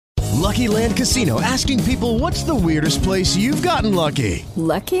Lucky Land Casino, asking people, what's the weirdest place you've gotten lucky?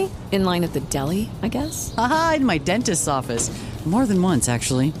 Lucky? In line at the deli, I guess? Aha, in my dentist's office. More than once,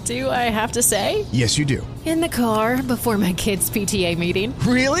 actually. Do I have to say? Yes, you do. In the car before my kids' PTA meeting.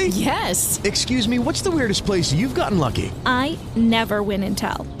 Really? Yes. Excuse me, what's the weirdest place you've gotten lucky? I never win and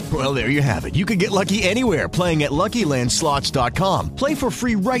tell. Well, there you have it. You can get lucky anywhere, playing at LuckyLandSlots.com. Play for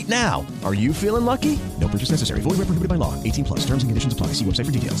free right now. Are you feeling lucky? No purchase necessary. Void where prohibited by law. 18 plus. Terms and conditions apply. See website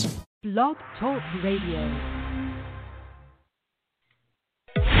for details. Blog Talk Radio.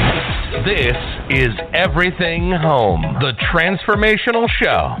 This is Everything Home, the transformational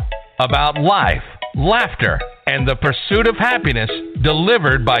show about life, laughter, and the pursuit of happiness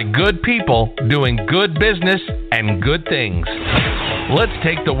delivered by good people doing good business and good things. Let's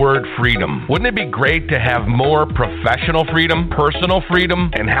take the word freedom. Wouldn't it be great to have more professional freedom, personal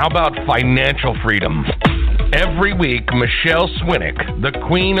freedom, and how about financial freedom? Every week, Michelle Swinnick, the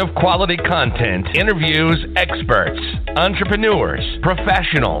queen of quality content, interviews experts, entrepreneurs,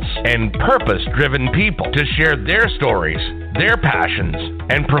 professionals, and purpose-driven people to share their stories, their passions,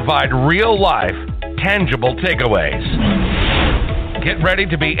 and provide real-life, tangible takeaways. Get ready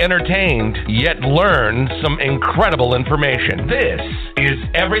to be entertained, yet learn some incredible information. This is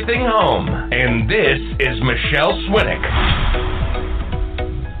Everything Home, and this is Michelle Swinnick.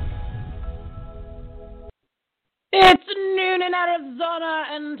 It's noon in Arizona,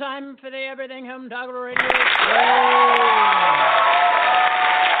 and time for the Everything Home Talk Radio Show.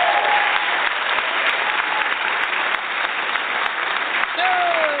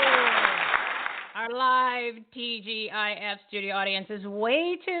 Our live TGIF studio audience is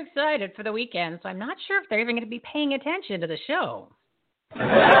way too excited for the weekend, so I'm not sure if they're even going to be paying attention to the show.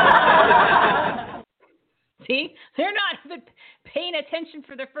 See? They're not even paying attention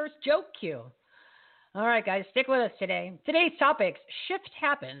for their first joke cue. All right, guys, stick with us today. Today's topics: Shift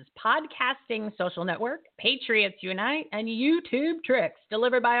Happens, Podcasting Social Network, Patriots Unite, and YouTube Tricks,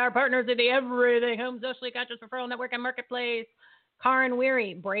 delivered by our partners at the Everything Home Socially Conscious Referral Network and Marketplace. Karen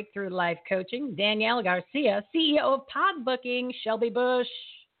Weary, Breakthrough Life Coaching. Danielle Garcia, CEO of Pod Booking. Shelby Bush,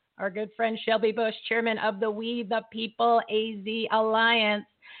 our good friend Shelby Bush, Chairman of the We the People AZ Alliance.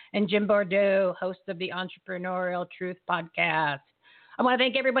 And Jim Bordeaux, host of the Entrepreneurial Truth Podcast. I want to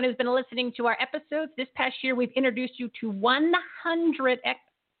thank everyone who's been listening to our episodes. This past year, we've introduced you to 100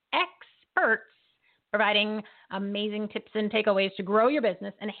 experts providing amazing tips and takeaways to grow your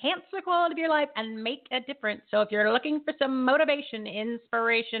business, enhance the quality of your life, and make a difference. So if you're looking for some motivation,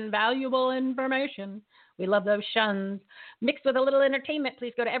 inspiration, valuable information, we love those shuns. Mixed with a little entertainment,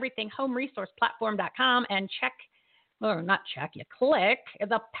 please go to everythinghomeresourceplatform.com and click the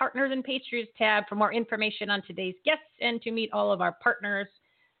Partners and Patriots tab for more information on today's guests and to meet all of our partners,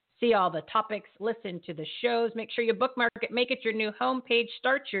 see all the topics, listen to the shows. Make sure you bookmark it, make it your new homepage.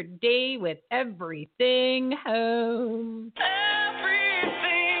 Start your day with Everything Home.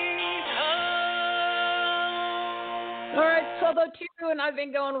 Everything Home. All right, 12:02, and I've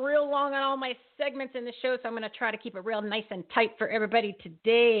been going real long on all my segments in the show, so I'm going to try to keep it real nice and tight for everybody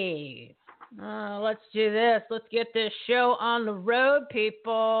today. Let's do this. Let's get this show on the road,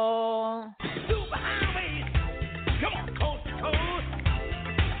 people. Super highways, come on, coast to coast.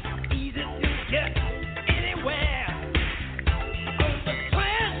 Easy to get anywhere. On the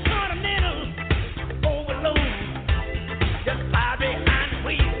transcontinental overload, just fire behind the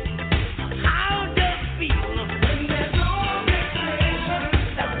wheel. How does it feel when there's no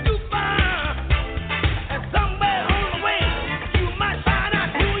destination? That's too far. And somewhere on the way, you might find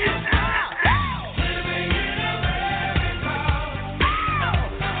out who you are.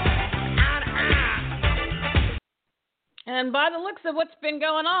 And by the looks of what's been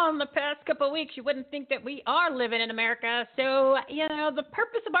going on the past couple of weeks, you wouldn't think that we are living in America. So, the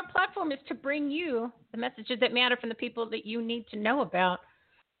purpose of our platform is to bring you the messages that matter from the people that you need to know about.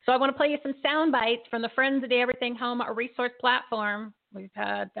 So I want to play you some sound bites from the Friends of the Everything Home Resource Platform. We've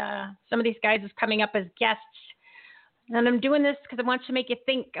had some of these guys is coming up as guests. And I'm doing this because I want you to make you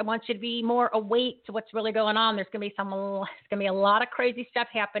think. I want you to be more awake to what's really going on. There's going to be a lot of crazy stuff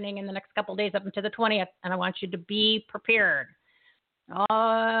happening in the next couple of days up until the 20th, and I want you to be prepared.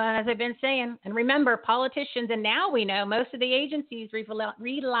 As I've been saying, and remember, politicians, and now we know most of the agencies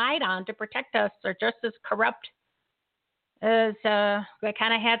relied on to protect us are just as corrupt as I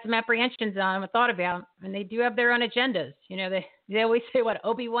kind of had some apprehensions on and thought about, and they do have their own agendas. They always say,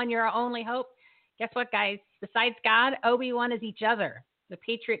 Obi-Wan, you're our only hope. Guess what, guys? Besides God, Obi-Wan is each other, the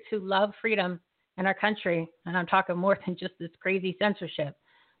patriots who love freedom in our country. And I'm talking more than just this crazy censorship.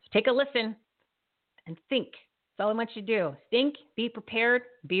 So take a listen and think. That's all I want you to do. Think, be prepared,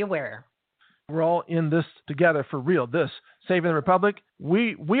 be aware. We're all in this together for real. This, saving the republic,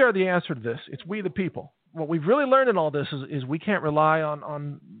 we are the answer to this. It's we the people. What we've really learned in all this is we can't rely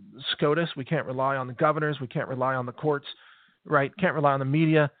on SCOTUS. We can't rely on the governors. We can't rely on the courts, right? Can't rely on the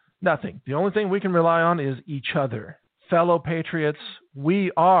media. Nothing. The only thing we can rely on is each other. Fellow patriots,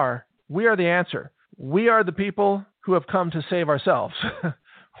 we are the answer. We are the people who have come to save ourselves.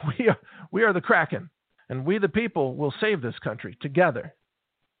 We are the Kraken, and we the people will save this country together.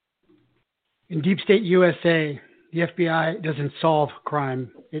 In Deep State USA, the FBI doesn't solve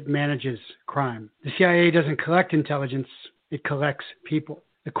crime, it manages crime. The CIA doesn't collect intelligence, it collects people.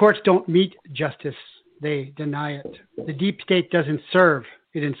 The courts don't meet justice, they deny it. The Deep State doesn't serve,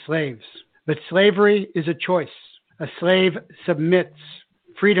 it enslaves. But slavery is a choice. A slave submits.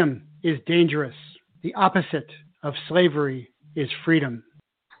 Freedom is dangerous. The opposite of slavery is freedom.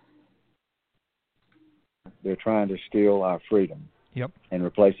 They're trying to steal our freedom and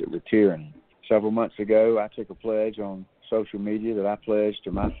replace it with tyranny. Several months ago, I took a pledge on social media that I pledged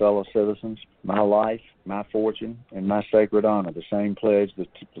to my fellow citizens, my life, my fortune, and my sacred honor, the same pledge that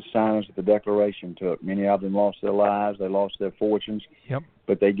the signers of the Declaration took. Many of them lost their lives, they lost their fortunes,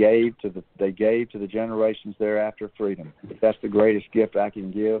 but they gave to the generations thereafter freedom. If that's the greatest gift I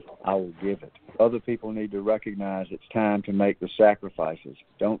can give, I will give it. Other people need to recognize it's time to make the sacrifices.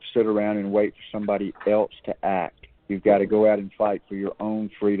 Don't sit around and wait for somebody else to act. You've got to go out and fight for your own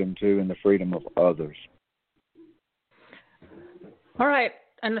freedom, too, and the freedom of others. All right.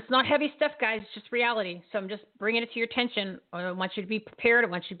 And it's not heavy stuff, guys. It's just reality. So I'm just bringing it to your attention. I want you to be prepared. I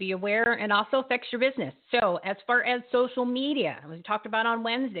want you to be aware, and also affects your business. So as far as social media, we talked about on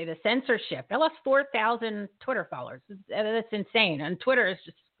Wednesday, the censorship. I lost 4,000 Twitter followers. That's insane. And Twitter is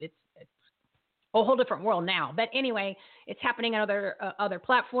just, it's a whole different world now. But anyway, it's happening on other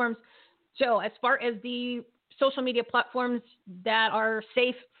platforms. So as far as the social media platforms that are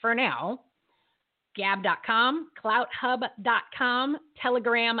safe for now, Gab.com, CloutHub.com,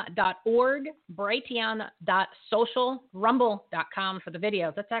 Telegram.org, Brighteon.social, Rumble.com for the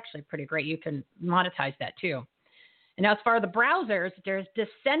videos. That's actually pretty great. You can monetize that too. And as far as the browsers, there's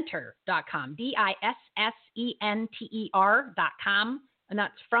Dissenter.com, Dissenter.com, and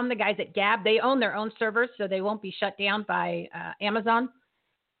that's from the guys at Gab. They own their own servers, so they won't be shut down by Amazon.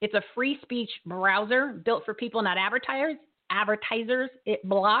 It's a free speech browser built for people, not advertisers. It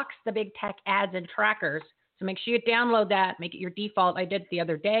blocks the big tech ads and trackers. So make sure you download that, make it your default. I did it the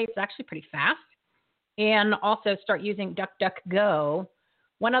other day. It's actually pretty fast. And also start using DuckDuckGo.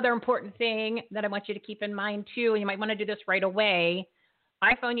 One other important thing that I want you to keep in mind too, and you might want to do this right away,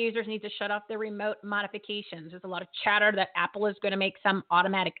 iPhone users need to shut off their remote modifications. There's a lot of chatter that Apple is going to make some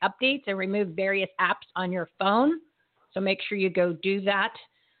automatic updates and remove various apps on your phone. So make sure you go do that.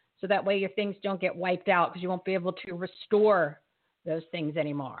 So that way your things don't get wiped out, because you won't be able to restore those things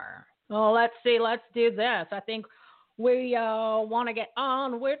anymore. Well, let's see. Let's do this. I think we want to get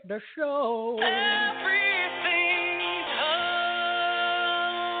on with the show.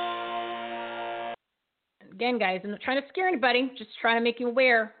 Again, guys, I'm not trying to scare anybody. Just trying to make you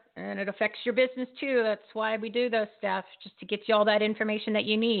aware. And it affects your business, too. That's why we do those stuff, just to get you all that information that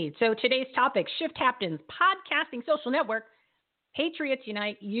you need. So today's topic, Shift Happens, Podcasting Social Network, Patriots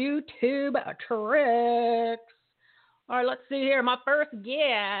Unite, YouTube tricks. All right, let's see here. My first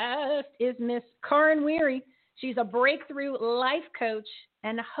guest is Miss Karen Weary. She's a breakthrough life coach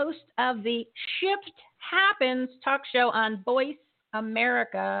and host of the Shift Happens talk show on Voice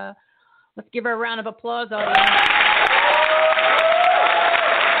America. Let's give her a round of applause, audience.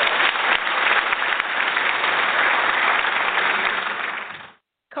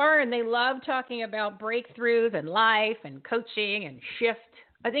 Karen, they love talking about breakthroughs and life and coaching and shift.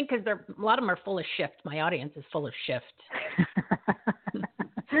 I think because a lot of them are full of shift. My audience is full of shift.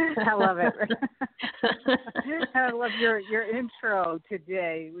 I love it. I love your intro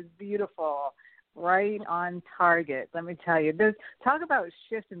today. It was beautiful. Right on target. Let me tell you. Talk about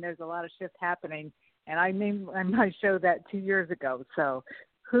shift, and there's a lot of shift happening. And I named my show that 2 years ago. So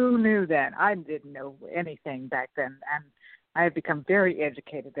who knew then? I didn't know anything back then. And I have become very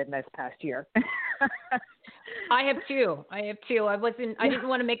educated in this past year. I have too. I didn't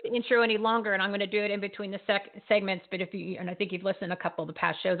want to make the intro any longer, and I'm going to do it in between the segments. But and I think you've listened to a couple of the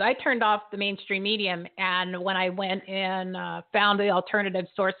past shows. I turned off the mainstream medium, and when I went and found the alternative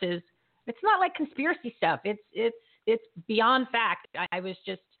sources, it's not like conspiracy stuff. It's beyond fact. I was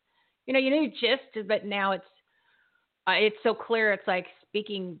just, you knew gist, but now it's so clear. It's like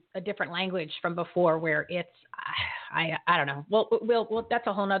speaking a different language from before, where it's. I don't know. Well, that's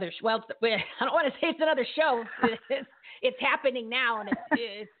a whole nother. I don't want to say it's another show. It's happening now, and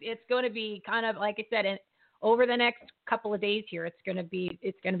it's going to be kind of like I said, over the next couple of days here, it's going to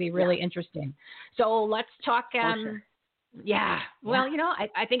be really interesting. So let's talk. Yeah. Well,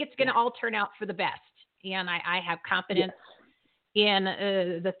 I think it's going to all turn out for the best, and I have confidence in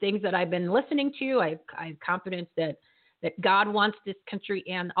the things that I've been listening to. I have confidence that God wants this country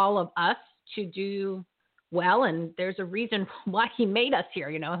and all of us to do well, and there's a reason why He made us here.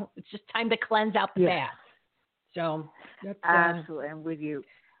 It's just time to cleanse out the bad. So that's, absolutely, I'm with you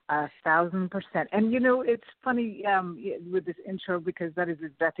 1,000%. And it's funny with this intro, because that is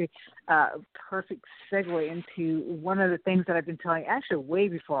exactly perfect segue into one of the things that I've been telling. Actually, way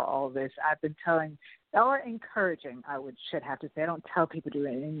before all of this, I've been telling or encouraging. Should have to say, I don't tell people to do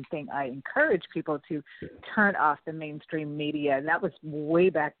anything. I encourage people to turn off the mainstream media. And that was way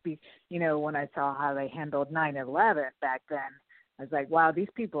back, when I saw how they handled 9/11 back then. I was like, wow, these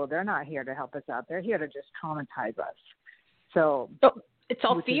people, they're not here to help us out. They're here to just traumatize us. So it's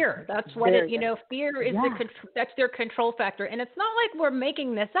all fear. That's what fear is that's their control factor. And it's not like we're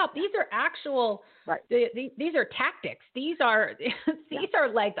making this up. These are actual, these are tactics. These are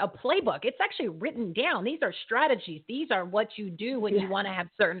like a playbook. It's actually written down. These are strategies. These are what you do when you want to have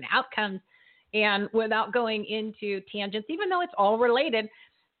certain outcomes. And without going into tangents, even though it's all related,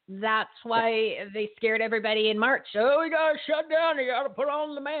 that's why they scared everybody in March. Oh, we got to shut down. You got to put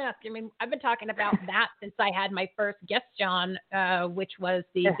on the mask. I mean, I've been talking about that since I had my first guest on, which was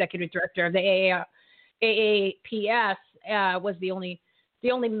the executive director of the AAPS, was the only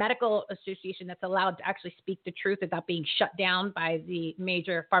medical association that's allowed to actually speak the truth without being shut down by the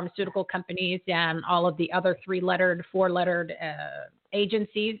major pharmaceutical companies and all of the other 3-lettered, 4-lettered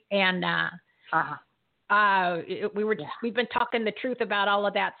agencies. And we've been talking the truth about all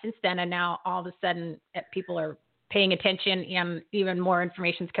of that since then, and now all of a sudden people are paying attention, and even more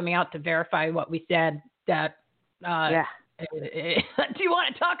information is coming out to verify what we said. That do you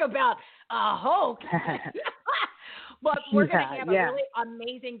want to talk about Hulk? But we're going to have a really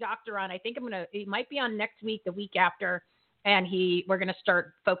amazing doctor on. I think he might be on next week, the week after, and we're going to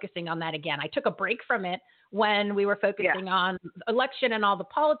start focusing on that again. I took a break from it when we were focusing on election and all the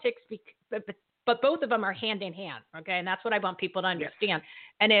politics, but both of them are hand in hand, okay? And that's what I want people to understand.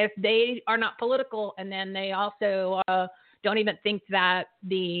 And if they are not political, and then they also don't even think that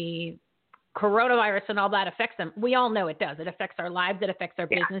the coronavirus and all that affects them, we all know it does. It affects our lives. It affects our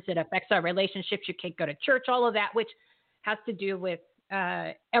business. It affects our relationships. You can't go to church, all of that, which has to do with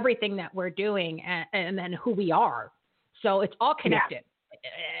everything that we're doing and then who we are. So it's all connected.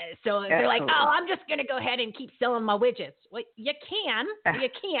 So they're like, oh, I'm just going to go ahead and keep selling my widgets. Well, you can,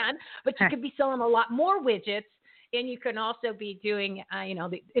 but you could be selling a lot more widgets, and you can also be doing,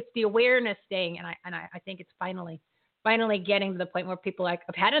 it's the awareness thing. And I think it's finally getting to the point where people are like,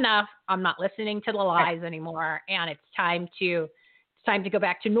 I've had enough. I'm not listening to the lies anymore. And it's time to go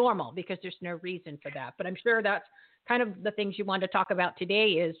back to normal, because there's no reason for that. But I'm sure that's kind of the things you wanted to talk about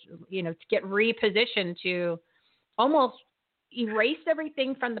today is, to get repositioned to almost erase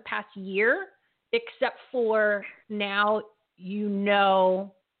everything from the past year, except for now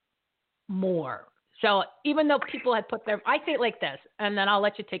more. So even though people had I say it like this, and then I'll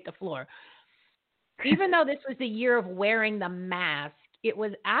let you take the floor. Even though this was the year of wearing the mask, it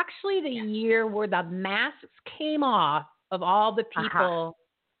was actually the year where the masks came off of all the people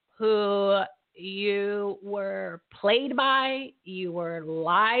who you were played by, you were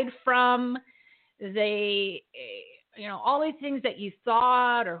lied from, all these things that you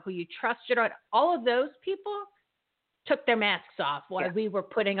thought or who you trusted, all of those people took their masks off while we were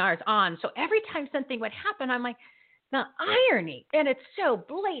putting ours on. So every time something would happen, I'm like, the irony, and it's so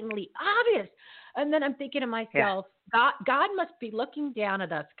blatantly obvious. And then I'm thinking to myself, God must be looking down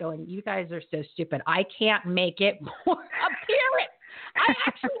at us going, you guys are so stupid. I can't make it more apparent. I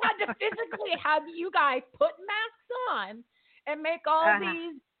actually had to physically have you guys put masks on and make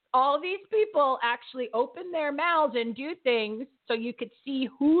all these people actually open their mouths and do things so you could see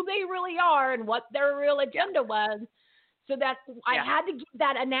who they really are and what their real agenda was. So that I had to give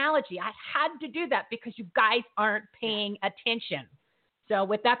that analogy. I had to do that because you guys aren't paying attention. So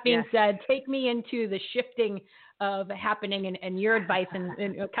with that being said, take me into the shifting of happening and your advice and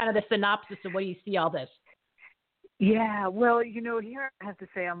kind of the synopsis of what you see all this. Yeah, well, here I have to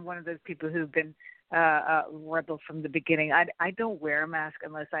say I'm one of those people who've been rebel from the beginning. I don't wear a mask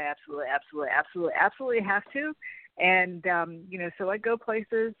unless I absolutely have to. And, so I go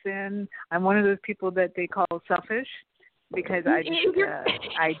places, and I'm one of those people that they call selfish because I just, you're not,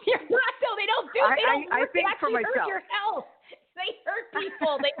 though. They don't I think for myself. Hurt your health. They hurt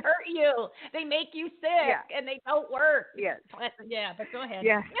people. They hurt you. They make you sick, and they don't work. Yes. Yeah, but go ahead.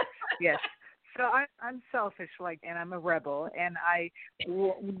 Yes. Yes. So I'm selfish, and I'm a rebel, and I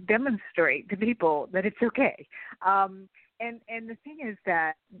will demonstrate to people that it's okay. And the thing is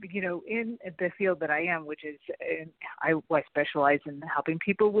that, in the field that I am, which is I specialize in helping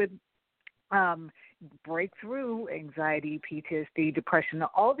people with breakthrough anxiety, PTSD, depression,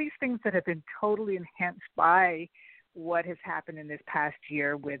 all these things that have been totally enhanced by what has happened in this past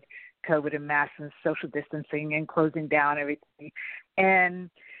year with COVID and masks and social distancing and closing down everything. And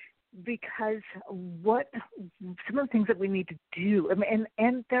because some of the things that we need to do,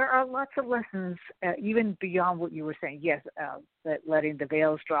 and there are lots of lessons, even beyond what you were saying. Yes, that letting the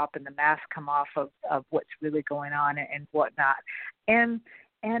veils drop and the mask come off of what's really going on and whatnot, and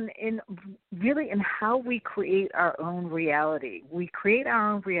in how we create our own reality. We create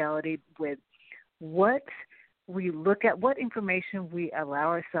our own reality with what we look at, what information we allow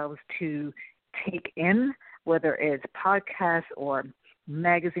ourselves to take in, whether it's podcasts or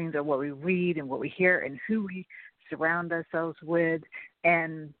magazines, or what we read and what we hear, and who we surround ourselves with,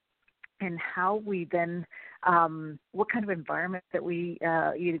 and how we then what kind of environment that we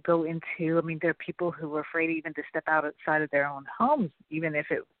go into. I mean, there are people who are afraid even to step outside of their own homes, even if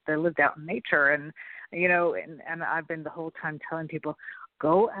they're lived out in nature. And and I've been the whole time telling people,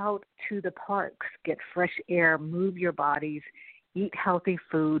 go out to the parks, get fresh air, move your bodies, eat healthy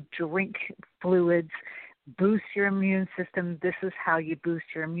food, drink fluids, boost your immune system. This is how you boost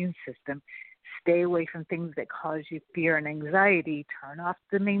your immune system. Stay away from things that cause you fear and anxiety. Turn off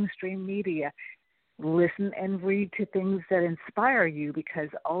the mainstream media. Listen and read to things that inspire you, because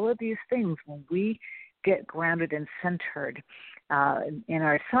all of these things, when we get grounded and centered in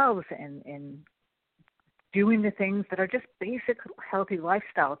ourselves and doing the things that are just basic healthy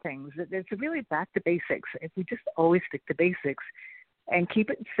lifestyle things, it's really back to basics. If we just always stick to basics and keep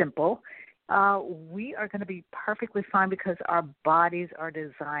it simple, we are going to be perfectly fine, because our bodies are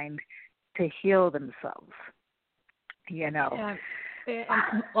designed to heal themselves. Yeah.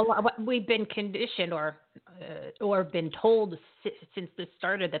 We've been conditioned or been told since this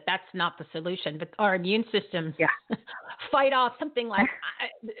started that that's not the solution. But our immune systems fight off something like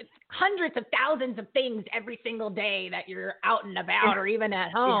hundreds of thousands of things every single day that you're out and about or even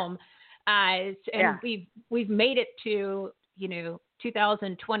at home. And we've made it to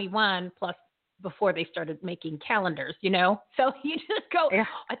 2021 plus before they started making calendars, So you just go,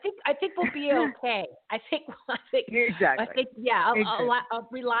 I think we'll be okay. I think exactly. I'll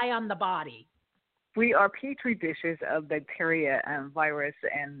rely on the body. We are petri dishes of bacteria and virus,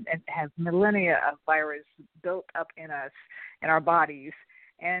 and have millennia of virus built up in us, in our bodies.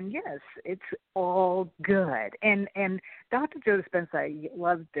 And yes, it's all good. And Dr. Joe Dispenza, I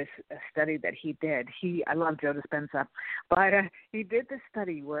love this study that he did. I love Joe Dispenza, but he did this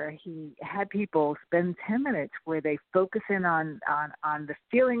study where he had people spend 10 minutes where they focus in on the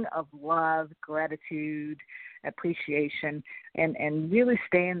feeling of love, gratitude, appreciation, and really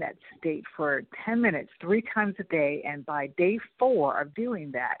stay in that state for 10 minutes, 3 times a day. And by day 4 of doing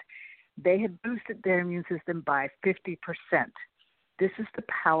that, they had boosted their immune system by 50%. This is the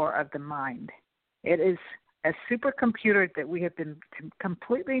power of the mind. It is a supercomputer that we have been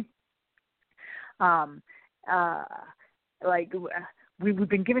completely, we've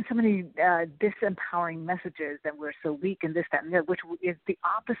been given so many disempowering messages that we're so weak and this, that, and that, which is the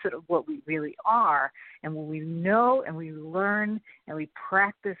opposite of what we really are. And when we know and we learn and we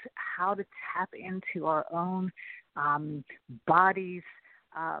practice how to tap into our own bodies,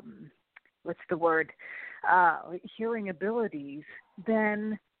 healing abilities,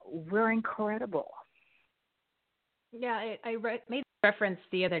 then we're incredible. Yeah, I made a reference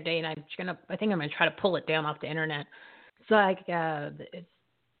the other day, and I think I'm gonna try to pull it down off the internet. It's like it's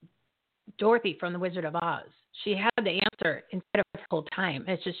Dorothy from The Wizard of Oz. She had the answer instead of the whole time.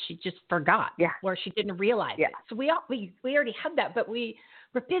 It's just she just forgot, or she didn't realize it. So we already had that, but we're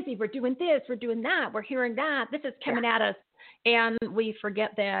busy. We're doing this. We're doing that. We're hearing that. This is coming at us. And we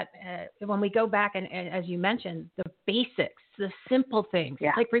forget that when we go back and as you mentioned, the basics, the simple things.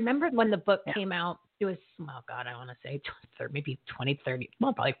 Like, remember when the book came out? It was, I want to say maybe 20, 30,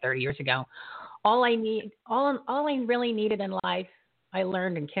 probably 30 years ago. All I really needed in life, I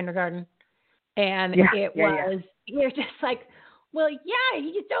learned in kindergarten. And you're just like, well,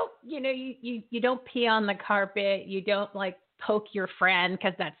 you don't, you don't pee on the carpet. You don't poke your friend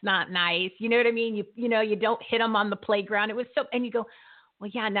because that's not nice. You know what I mean? You don't hit them on the playground. It was so, and you go,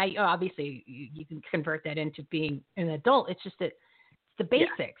 well, now obviously you can convert that into being an adult. It's just that it's the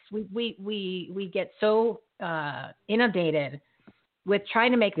basics. We get so inundated with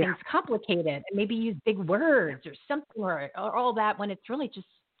trying to make things complicated and maybe use big words or something or all that, when it's really just,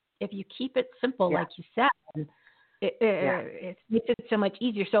 if you keep it simple, like you said, it makes it so much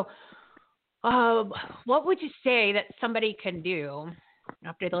easier. So What would you say that somebody can do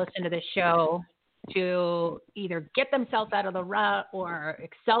after they listen to the show to either get themselves out of the rut or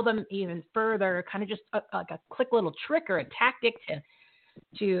excel them even further? Kind of just like a quick little trick or a tactic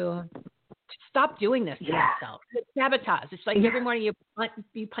to stop doing this to yourself. It's sabotage. It's like every morning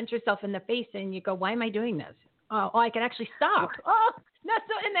you punch yourself in the face and you go, why am I doing this? Oh, I can actually stop. Oh, no,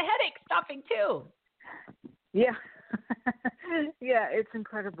 so in the headache stopping too. Yeah. Yeah, it's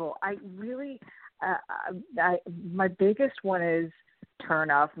incredible. I really, my biggest one is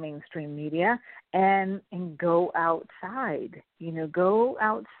turn off mainstream media and go outside. Go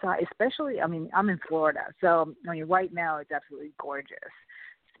outside, especially, I'm in Florida. So, right now it's absolutely gorgeous.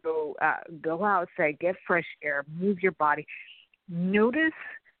 So go outside, get fresh air, move your body. Notice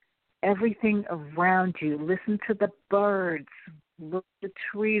everything around you. Listen to the birds. Look at the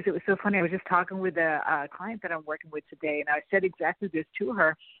trees. It was so funny. I was just talking with a client that I'm working with today, and I said exactly this to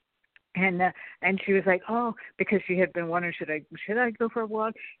her. And she was like, oh, because she had been wondering, should I go for a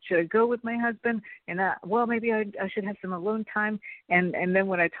walk? Should I go with my husband? And well, maybe I should have some alone time. And then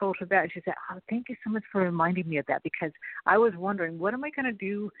when I told her that, she said, oh, thank you so much for reminding me of that, because I was wondering, what am I going to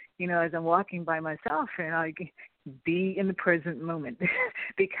do, as I'm walking by myself, and I be in the present moment,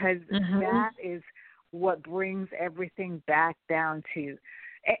 because that is what brings everything back down to.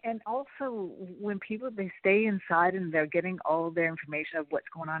 And also, when they stay inside and they're getting all their information of what's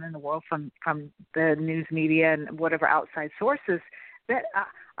going on in the world from the news media and whatever outside sources, that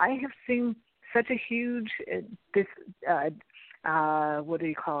I have seen such a huge what do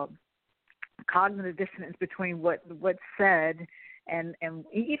you call it? Cognitive dissonance between what's said and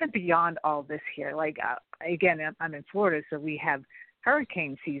even beyond all this here. Like again, I'm in Florida, so we have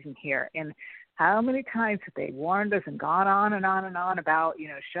hurricane season here, and how many times have they warned us and gone on and on and on about,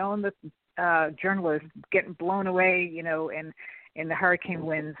 showing the journalists getting blown away, in the hurricane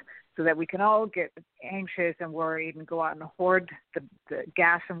winds, so that we can all get anxious and worried and go out and hoard the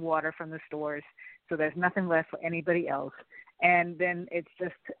gas and water from the stores, so there's nothing left for anybody else. And then it's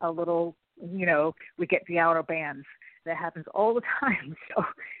just a little, we get the outer bands. That happens all the time.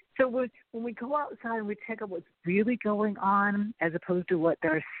 So when we go outside and we check out what's really going on, as opposed to what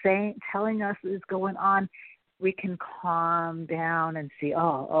they're telling us is going on, we can calm down and see,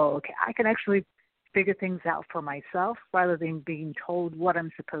 okay, I can actually figure things out for myself rather than being told what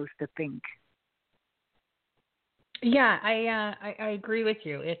I'm supposed to think. Yeah, I agree with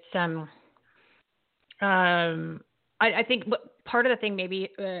you. It's I think part of the thing maybe,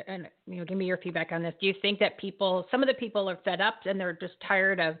 and give me your feedback on this. Do you think that some of the people are fed up and they're just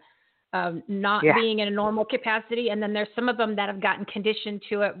tired of not being in a normal capacity, and then there's some of them that have gotten conditioned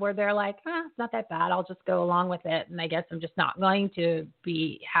to it where they're like, it's not that bad, I'll just go along with it, and I guess I'm just not going to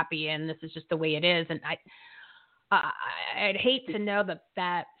be happy, and this is just the way it is. And I'd hate to know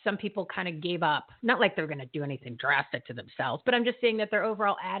that some people kind of gave up. Not like they're going to do anything drastic to themselves, but I'm just saying that their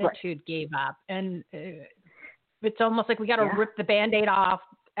overall attitude gave up. And it's almost like we got to rip the Band-Aid off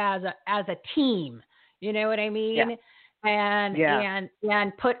as a team. You know what I mean? Yeah.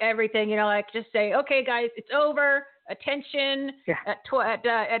 And put everything, like just say, okay, guys, it's over. Attention at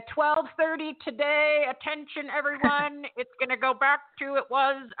 12:30 today. Attention, everyone. It's going to go back to it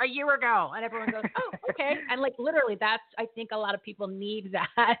was a year ago. And everyone goes, oh, okay. And like literally I think a lot of people need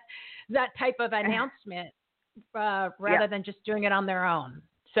that type of announcement rather than just doing it on their own.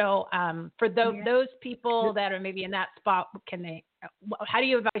 So for those people that are maybe in that spot, how do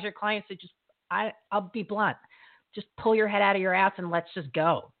you advise your clients to just, I'll be blunt, just pull your head out of your ass and let's just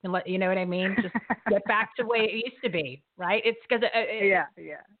go. And you know what I mean? Just get back to the way it used to be, right? It's because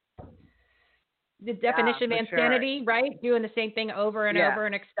the definition of insanity, right? Doing the same thing over and over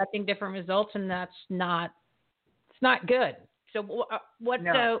and expecting different results, and that's not good. So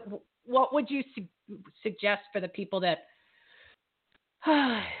what would you suggest for the people that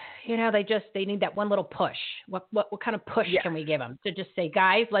they need that one little push? What kind of push can we give them to just say,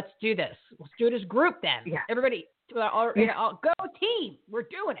 guys, let's do this. Let's do it as a group then. Yeah. Everybody, go team. We're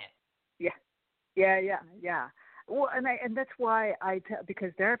doing it. Yeah. Well, and that's why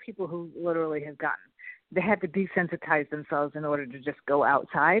because there are people who literally they had to desensitize themselves in order to just go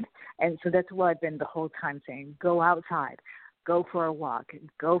outside. And so that's why I've been the whole time saying, go outside. Go for a walk,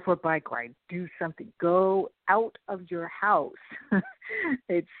 go for a bike ride, do something, go out of your house.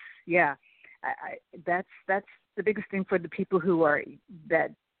 That's the biggest thing for the people who are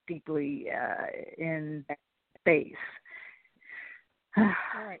that deeply in space. All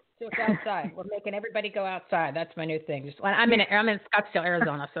right, so it's outside. We're making everybody go outside. That's my new thing. I'm in Scottsdale,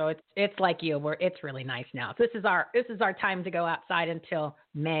 Arizona, so it's like you. It's really nice now. So this is our time to go outside until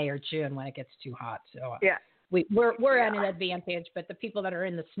May or June when it gets too hot. So we're at an advantage, but the people that are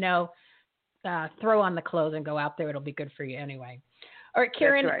in the snow, throw on the clothes and go out there. It'll be good for you anyway. All right,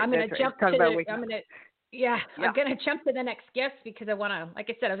 Karen, I'm going to jump to I'm going to jump to the next guest because I want to, like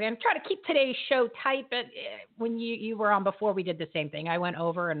I said, I was going to try to keep today's show tight, but when you were on before, we did the same thing. I went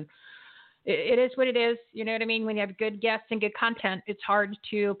over and it is what it is. You know what I mean? When you have good guests and good content, it's hard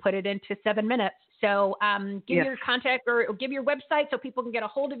to put it into 7 minutes. So give your contact or give your website so people can get a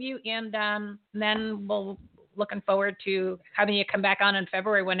hold of you, and then we'll looking forward to having you come back on in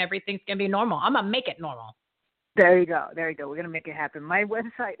February when everything's going to be normal. I'm going to make it normal. There you go. We're going to make it happen. My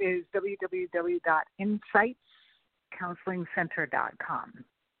website is www.insightscounselingcenter.com.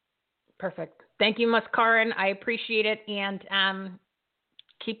 Perfect. Thank you, Ms. Karen. I appreciate it, and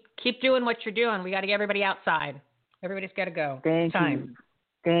keep doing what you're doing. We got to get everybody outside. Everybody's got to go. Thank you.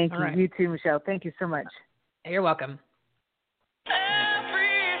 Thank you. Right. You too, Michelle. Thank you so much. You're welcome.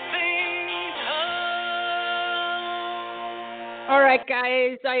 All right,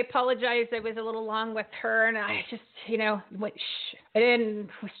 guys. I apologize. I was a little long with her, and I just, we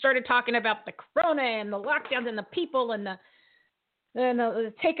started talking about the corona and the lockdowns and the people and the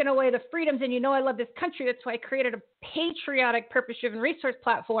taking away the freedoms. And I love this country. That's why I created a patriotic, purpose-driven resource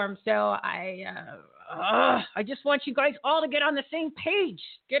platform. So I just want you guys all to get on the same page.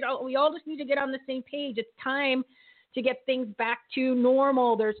 We all just need to get on the same page. It's time to get things back to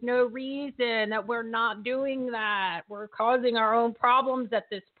normal. There's no reason that we're not doing that. We're causing our own problems at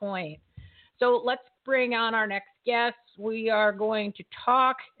this point. So let's bring on our next guest. We are going to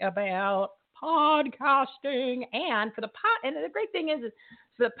talk about podcasting, and and the great thing is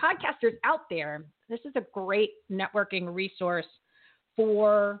for the podcasters out there, this is a great networking resource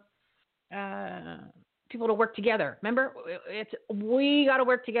for people to work together. Remember, we got to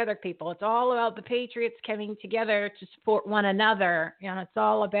work together, people. It's all about the Patriots coming together to support one another. It's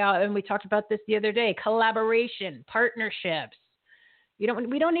all about, and we talked about this the other day, collaboration, partnerships. We don't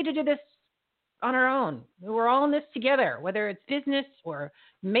need to do this on our own. We're all in this together, whether it's business or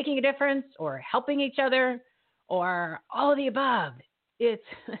making a difference or helping each other or all of the above. It's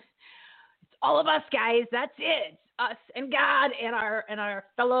all of us, guys. That's it. It's us and God and our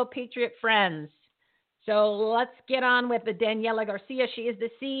fellow Patriot friends. So let's get on with Daniela Garcia. She is the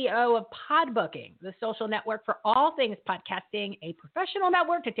CEO of Podbooking, the social network for all things podcasting, a professional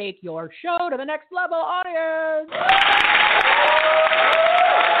network to take your show to the next level, audience.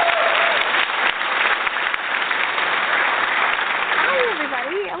 Hi,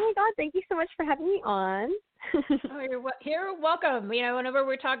 everybody. Oh, my God. Thank you so much for having me on. You're welcome. Whenever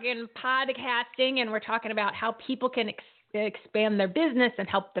we're talking podcasting and we're talking about how people can expand their business and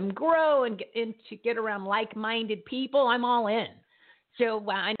help them grow and get around like-minded people, I'm all in. So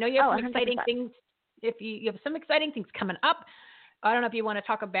I know you have some exciting things. If you have some exciting things coming up, I don't know if you want to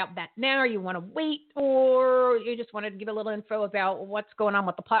talk about that now or you want to wait, or you just want to give a little info about what's going on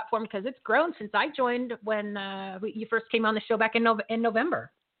with the platform, because it's grown since I joined when you first came on the show back in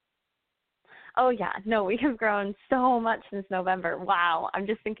November. Oh, yeah. No, we have grown so much since November. Wow. I'm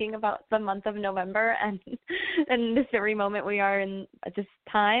just thinking about the month of November and this very moment we are in at this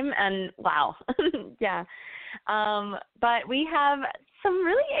time. And wow. Yeah. But we have some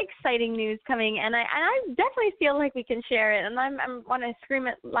really exciting news coming, and I definitely feel like we can share it. And I want to scream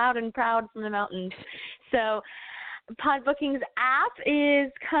it loud and proud from the mountains. So Podbooking's app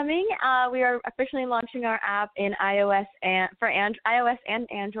is coming. We are officially launching our app in iOS and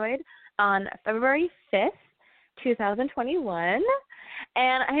Android on February 5th, 2021,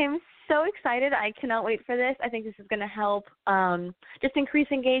 and I am so excited. I cannot wait for this. I think this is going to help just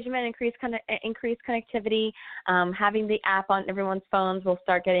increase engagement, increase connectivity. Having the app on everyone's phones, we'll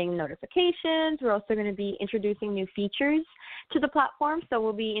start getting notifications. We're also going to be introducing new features to the platform, so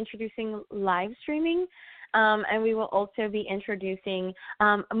we'll be introducing live streaming. And we will also be introducing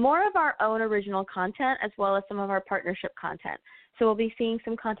more of our own original content as well as some of our partnership content. So we'll be seeing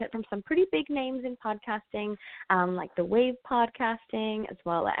some content from some pretty big names in podcasting, like the Wave Podcasting, as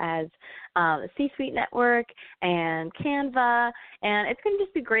well as the C-Suite Network and Canva. And it's going to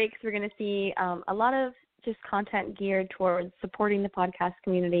just be great because we're going to see a lot of just content geared towards supporting the podcast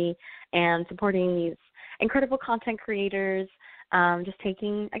community and supporting these incredible content creators, just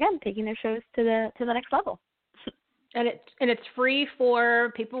taking their shows to the next level. And it's free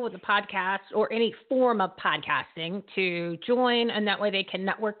for people with a podcast or any form of podcasting to join, and that way they can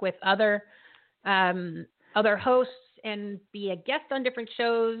network with other hosts and be a guest on different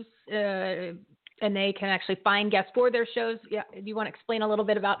shows, and they can actually find guests for their shows. Yeah, do you want to explain a little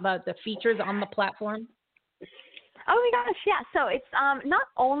bit about the features on the platform? Oh my gosh, yeah. So it's not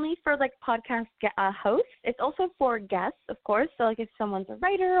only for like podcast hosts, it's also for guests, of course. So like if someone's a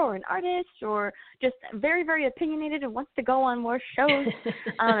writer or an artist or just very, very opinionated and wants to go on more shows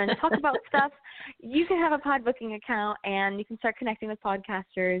and talk about stuff, you can have a pod booking account and you can start connecting with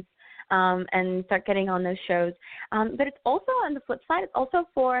podcasters and start getting on those shows. But it's also on the flip side, it's also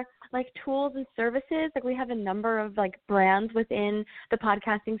for like tools and services. Like we have a number of like brands within the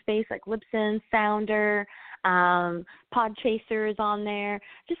podcasting space, like Libsyn, Sounder, Podchaser is on there.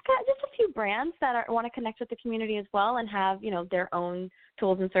 Just a few brands that want to connect with the community as well and have, you know, their own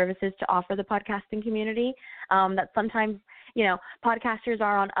tools and services to offer the podcasting community. That sometimes, you know, podcasters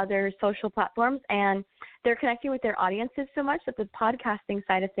are on other social platforms and they're connecting with their audiences so much that the podcasting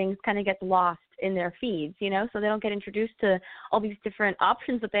side of things kind of gets lost in their feeds, you know, so they don't get introduced to all these different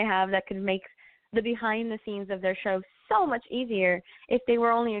options that they have that could make the behind the scenes of their show so much easier if they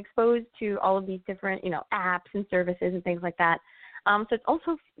were only exposed to all of these different, you know, apps and services and things like that. So it's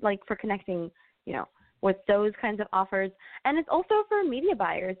also like for connecting, you know, with those kinds of offers. And it's also for media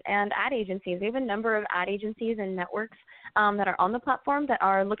buyers and ad agencies. We have a number of ad agencies and networks that are on the platform that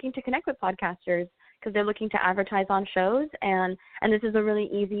are looking to connect with podcasters because they're looking to advertise on shows. And this is a really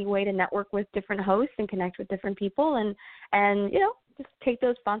easy way to network with different hosts and connect with different people and you know, just take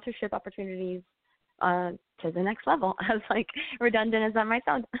those sponsorship opportunities to the next level, as like redundant as that might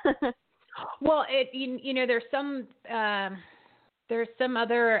sound. Well, you know, there's some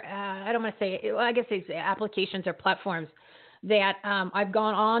other, I don't want to say, well, I guess it's applications or platforms that I've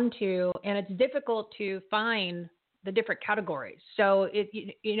gone on to, and it's difficult to find the different categories. So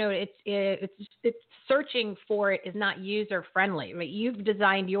it's searching for it is not user friendly. Right? You've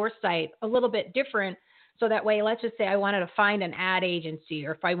designed your site a little bit different, so that way, let's just say I wanted to find an ad agency,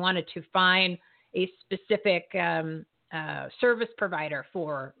 or if I wanted to find a specific service provider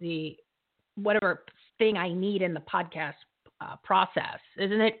for the whatever thing I need in the podcast process,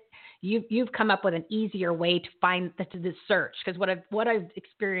 isn't it? You've come up with an easier way to find the search, because what I've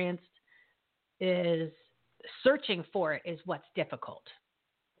experienced is searching for it is what's difficult.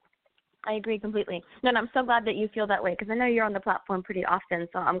 I agree completely. No, I'm so glad that you feel that way, because I know you're on the platform pretty often,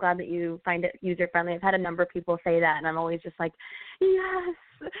 so I'm glad that you find it user-friendly. I've had a number of people say that, and I'm always just like, yes,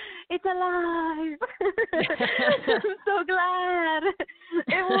 it's alive. I'm so glad.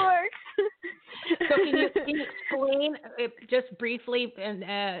 It works. So can you explain, just briefly, and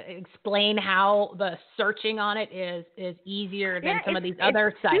explain how the searching on it is easier than some of these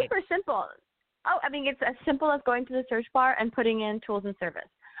other sites? It's super simple. Oh, I mean, it's as simple as going to the search bar and putting in tools and service,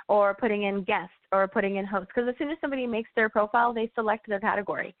 or putting in guest, or putting in host. Because as soon as somebody makes their profile, they select their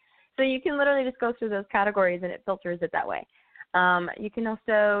category. So you can literally just go through those categories and it filters it that way. You can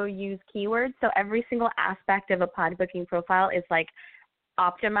also use keywords. So every single aspect of a pod booking profile is like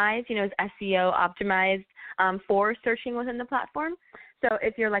optimized, you know, is SEO optimized for searching within the platform. So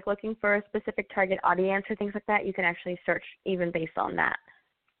if you're like looking for a specific target audience or things like that, you can actually search even based on that.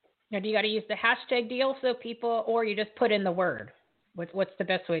 Now, do you got to use the hashtag deal so people, or you just put in the word? What's the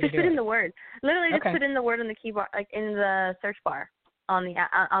best way to do it? Just put in the word. Literally, just put in the word on the keyboard, like in the search bar, on the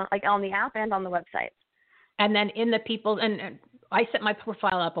app and on the website. And then in the people, and I set my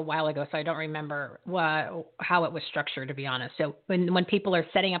profile up a while ago, so I don't remember how it was structured, to be honest. So when people are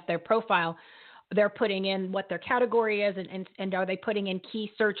setting up their profile, they're putting in what their category is, and are they putting in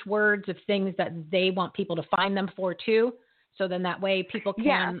key search words of things that they want people to find them for too? So then that way people can.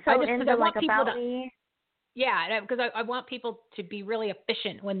 Yeah. So in the like about me. Yeah, because I want people to be really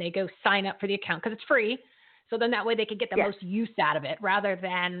efficient when they go sign up for the account, because it's free. So then that way they can get the most use out of it rather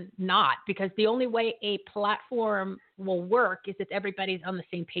than not, because the only way a platform will work is if everybody's on the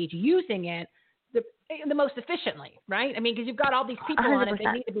same page using it the most efficiently, right? I mean, because you've got all these people 100%. On it,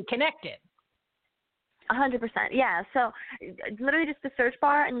 they need to be connected. 100%, yeah. So literally just the search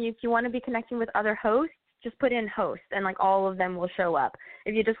bar, and if you want to be connecting with other hosts, just put in hosts, and like all of them will show up.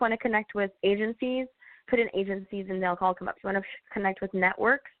 If you just want to connect with agencies, put in agencies and they'll all come up. If you want to connect with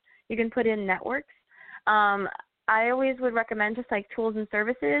networks, you can put in networks. I always would recommend just like tools and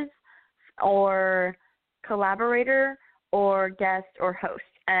services, or collaborator, or guest, or host.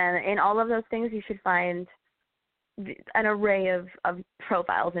 And in all of those things, you should find an array of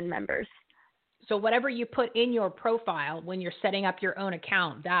profiles and members. So whatever you put in your profile when you're setting up your own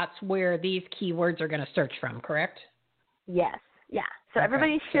account, that's where these keywords are going to search from, correct? Yes. Yeah. So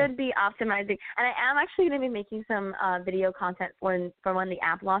everybody should be optimizing. And I am actually going to be making some video content for when the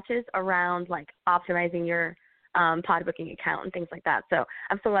app launches around like optimizing your pod booking account and things like that. So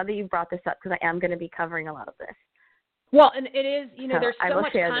I'm so glad that you brought this up, because I am going to be covering a lot of this. Well, and it is, you know, So there's I so will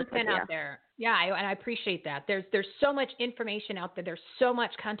much share this content with you. out there. Yeah, and I appreciate that. There's so much information out there. There's so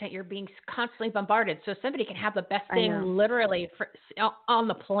much content. You're being constantly bombarded. So somebody can have the best I know. thing literally on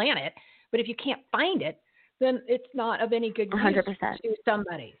the planet, but if you can't find it, then it's not of any good use 100%. to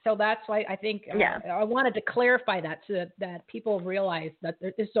somebody. So that's why I think I wanted to clarify that so that people realize that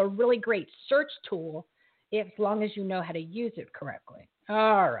it's a really great search tool as long as you know how to use it correctly.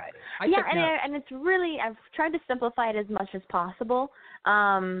 All right. And it's really, I've tried to simplify it as much as possible.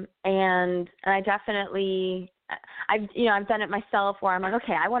 And I definitely, I've done it myself where I'm like,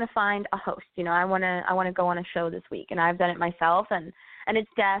 okay, I want to find a host, I want to go on a show this week, and I've done it myself, and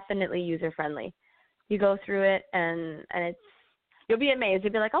it's definitely user friendly. You go through it and you'll be amazed.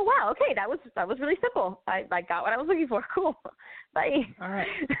 You'll be like, oh wow, okay, that was really simple. I got what I was looking for. Cool. Bye. All right.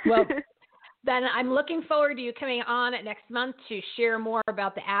 Well, then I'm looking forward to you coming on next month to share more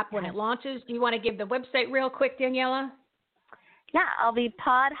about the app when it launches. Do you want to give the website real quick, Daniela? Yeah, I'll be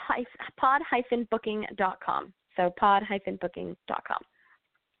pod-booking.com. So pod-booking.com.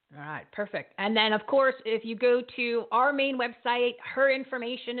 All right, perfect. And then, of course, if you go to our main website, her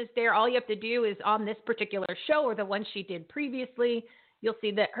information is there. All you have to do is on this particular show or the one she did previously, you'll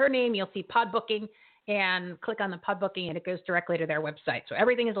see that her name, you'll see Pod Booking, and click on the Pod Booking, and it goes directly to their website. So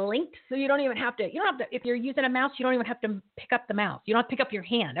everything is linked, so you don't have to, if you're using a mouse, you don't even have to pick up the mouse. You don't have to pick up your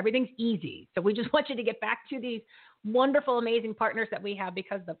hand. Everything's easy. So we just want you to get back to these wonderful, amazing partners that we have,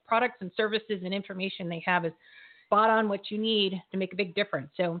 because the products and services and information they have is spot on what you need to make a big difference.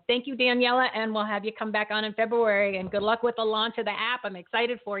 So thank you, Daniela, and we'll have you come back on in February, and good luck with the launch of the app. I'm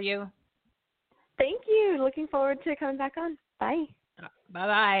excited for you. Thank you. Looking forward to coming back on. Bye.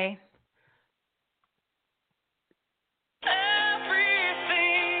 Bye-bye.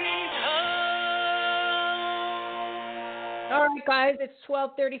 All right, guys, it's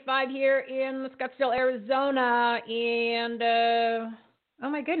 12:35 here in Scottsdale, Arizona, and oh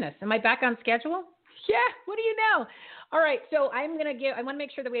my goodness, am I back on schedule? Yeah, what do you know? All right, so I want to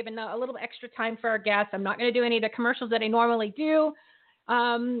make sure that we have a little extra time for our guests. I'm not going to do any of the commercials that I normally do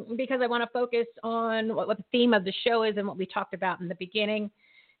because I want to focus on what the theme of the show is and what we talked about in the beginning.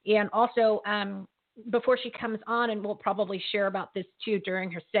 And also, before she comes on, and we'll probably share about this too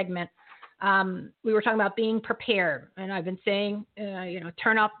during her segment, we were talking about being prepared. And I've been saying,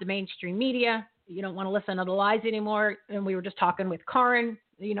 turn off the mainstream media. You don't want to listen to the lies anymore. And we were just talking with Karin.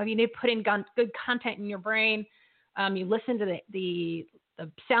 You need to put in good content in your brain. You listen to the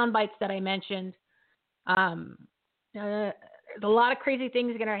sound bites that I mentioned. A lot of crazy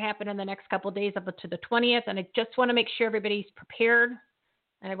things are going to happen in the next couple of days up to the 20th. And I just want to make sure everybody's prepared.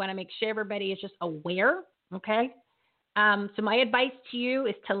 And I want to make sure everybody is just aware. Okay. So my advice to you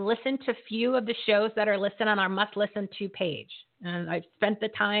is to listen to few of the shows that are listed on our must listen to page. And I've spent the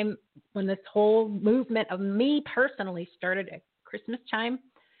time when this whole movement of me personally started at Christmas time.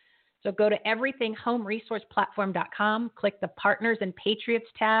 So go to everythinghomeresourceplatform.com, click the Partners and Patriots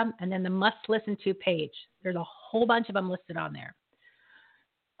tab, and then the Must Listen To page. There's a whole bunch of them listed on there.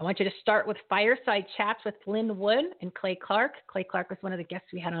 I want you to start with Fireside Chats with Lynn Wood and Clay Clark. Clay Clark was one of the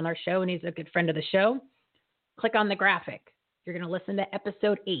guests we had on our show, and he's a good friend of the show. Click on the graphic. You're going to listen to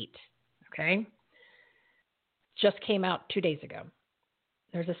episode 8, okay? Just came out 2 days ago.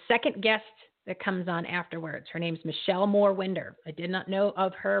 There's a second guest that comes on afterwards. Her name's Michelle Moore Winder. I did not know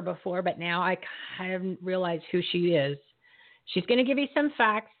of her before, but now I kind of realize who she is. She's going to give you some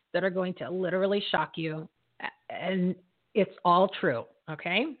facts that are going to literally shock you, and it's all true,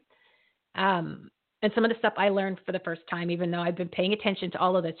 okay? And some of the stuff I learned for the first time, even though I've been paying attention to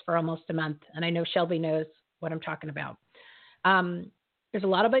all of this for almost a month, and I know Shelby knows what I'm talking about. There's a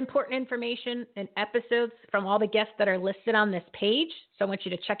lot of important information and episodes from all the guests that are listed on this page. So I want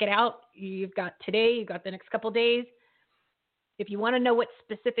you to check it out. You've got today, you've got the next couple of days. If you want to know what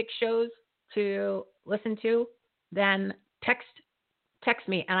specific shows to listen to, then text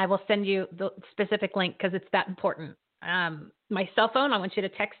me and I will send you the specific link because it's that important. My cell phone, I want you to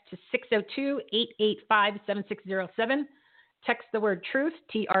text to 602-885-7607. Text the word truth,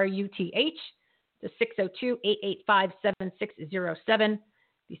 TRUTH. To 602-885-7607.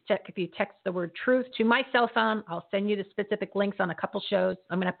 If you text the word truth to my cell phone, I'll send you the specific links on a couple shows.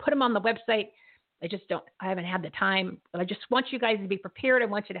 I'm going to put them on the website. I haven't had the time, but I just want you guys to be prepared. I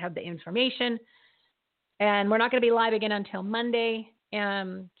want you to have the information. And we're not going to be live again until Monday.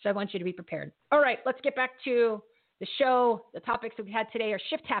 So I want you to be prepared. All right, let's get back to the show. The topics that we had today are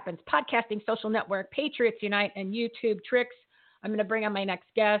Shift Happens, Podcasting, Social Network, Patriots Unite, and YouTube Tricks. I'm going to bring on my next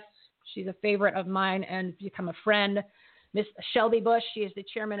guest. She's a favorite of mine and become a friend. Miss Shelby Bush, she is the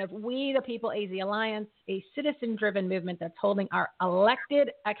chairman of We the People AZ Alliance, a citizen-driven movement that's holding our elected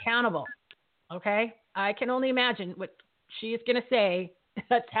accountable. Okay? I can only imagine what she is going to say.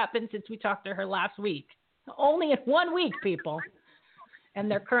 That's happened since we talked to her last week. Only in 1 week, people. And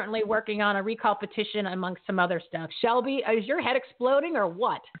they're currently working on a recall petition amongst some other stuff. Shelby, is your head exploding or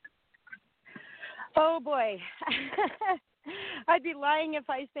what? Oh, boy. I'd be lying if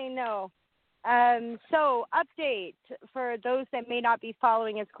I say no. So, update for those that may not be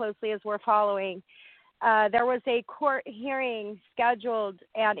following as closely as we're following. There was a court hearing scheduled,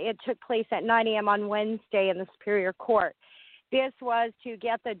 and it took place at 9 a.m. on Wednesday in the Superior Court. This was to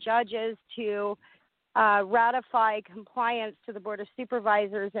get the judges to ratify compliance to the Board of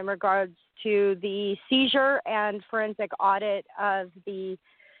Supervisors in regards to the seizure and forensic audit of the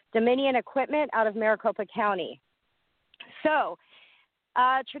Dominion equipment out of Maricopa County. So,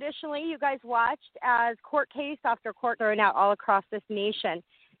 traditionally, you guys watched as court case after court thrown out all across this nation.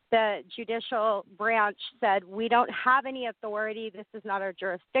 The judicial branch said, we don't have any authority. This is not our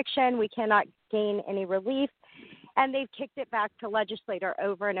jurisdiction. We cannot gain any relief. And they've kicked it back to legislator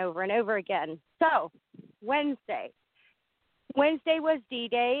over and over and over again. So, Wednesday was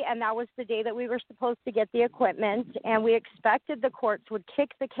D-Day, and that was the day that we were supposed to get the equipment, and we expected the courts would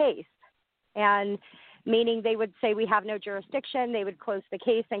kick the case, and meaning they would say we have no jurisdiction, they would close the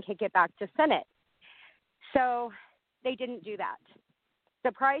case and kick it back to Senate. So they didn't do that.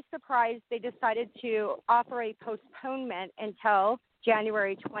 Surprise, surprise, they decided to offer a postponement until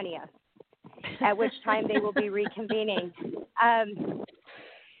January 20th, at which time they will be reconvening. My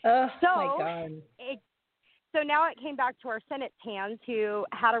God. So now it came back to our Senate's hands, who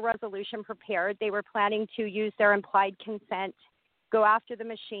had a resolution prepared. They were planning to use their implied consent, go after the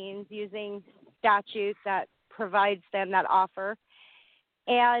machines using statute that provides them that offer.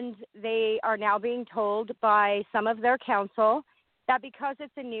 And they are now being told by some of their counsel that because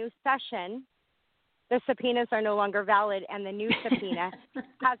it's a new session, the subpoenas are no longer valid, and the new subpoena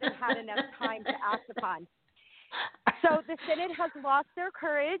hasn't had enough time to act upon. So the Senate has lost their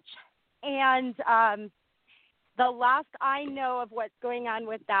courage, and the last I know of what's going on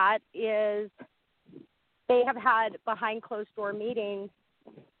with that is they have had behind closed door meetings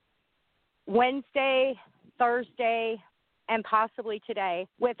Wednesday, Thursday, and possibly today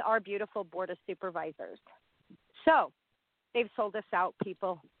with our beautiful Board of Supervisors. So they've sold us out,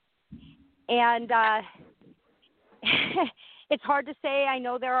 people. And it's hard to say. I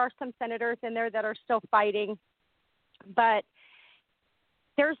know there are some senators in there that are still fighting, but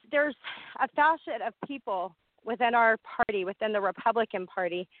there's a facet of people within our party, within the Republican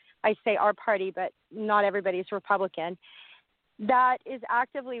Party. I say our party, but not everybody's Republican, that is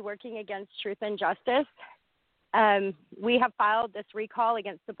actively working against truth and justice. We have filed this recall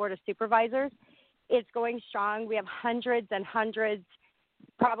against the Board of Supervisors. It's going strong. We have hundreds and hundreds,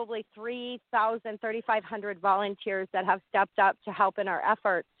 probably 3,000, 3,500 volunteers that have stepped up to help in our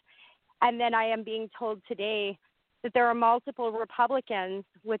efforts. And then I am being told today that there are multiple Republicans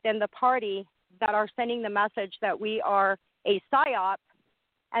within the party that are sending the message that we are a PSYOP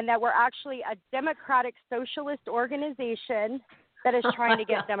and that we're actually a democratic socialist organization that is trying to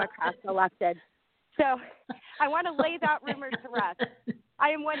get Democrats elected. So I want to lay that rumor to rest. I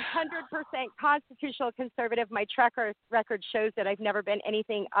am 100% constitutional conservative. My track record shows that I've never been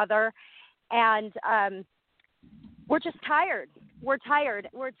anything other. And we're just tired. We're tired.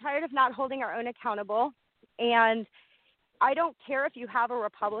 We're tired of not holding our own accountable. And I don't care if you have a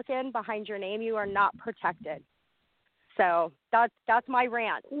Republican behind your name, you are not protected. So that's my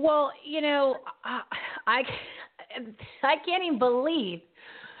rant. Well, you know, I can't even believe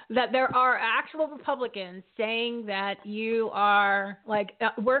that there are actual Republicans saying that you are like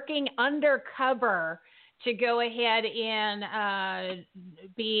working undercover to go ahead and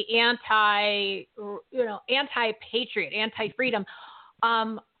be anti-patriot, anti-freedom.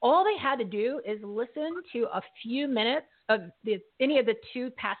 All they had to do is listen to a few minutes of any of the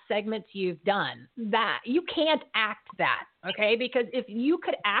two past segments you've done. That you can't act that, okay? Because if you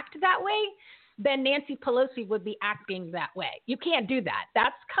could act that way, then Nancy Pelosi would be acting that way. You can't do that.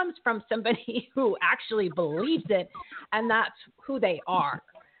 That comes from somebody who actually believes it, and that's who they are.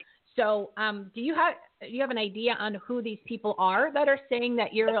 So, do you have an idea on who these people are that are saying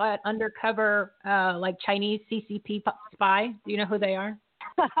that you're an undercover, like Chinese CCP spy? Do you know who they are?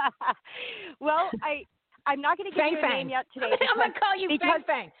 Well, I'm not going to give you a name yet today. I'm going to call you Fang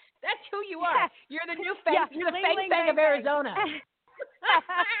Fang. That's who you are. Yeah. You're the new Fang. You're the Fang Fang of Arizona.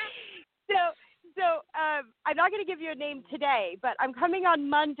 So I'm not going to give you a name today, but I'm coming on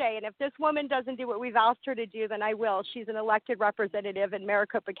Monday, and if this woman doesn't do what we've asked her to do, then I will. She's an elected representative in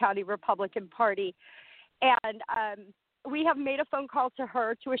Maricopa County Republican Party, and we have made a phone call to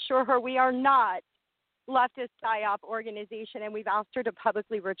her to assure her we are not leftist PSYOP organization, and we've asked her to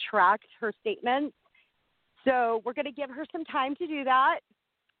publicly retract her statements So we're going to give her some time to do that.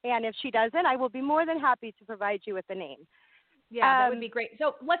 And if she doesn't, I will be more than happy to provide you with the name. Yeah, that would be great.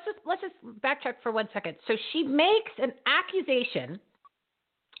 So let's just backtrack for 1 second. So she makes an accusation,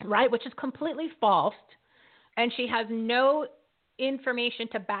 right, which is completely false, and she has no information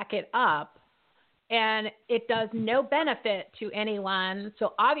to back it up, and it does no benefit to anyone.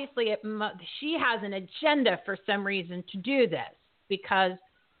 So obviously, she has an agenda for some reason to do this, because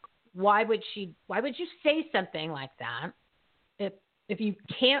why would you say something like that if you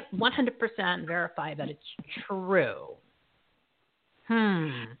can't 100% verify that it's true? Correct.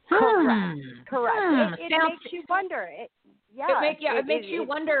 It makes you wonder. It makes you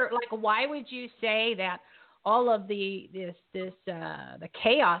wonder. Like, why would you say that all of the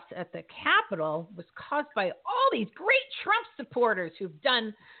chaos at the Capitol was caused by all these great Trump supporters who've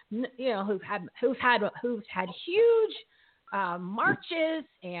done, who've had huge marches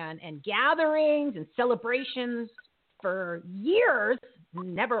and gatherings and celebrations for years,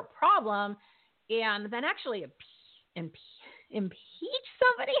 never a problem, and then actually impeach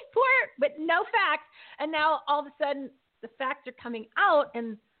somebody for it, but no facts. And now all of a sudden the facts are coming out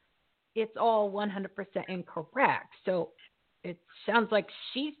and it's all 100% incorrect. So it sounds like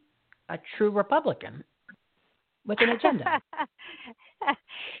she's a true Republican with an agenda.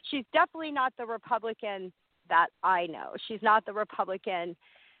 She's definitely not the Republican that I know. She's not the Republican.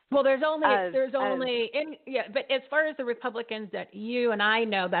 Well, but as far as the Republicans that you and I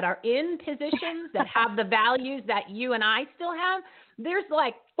know that are in positions that have the values that you and I still have, there's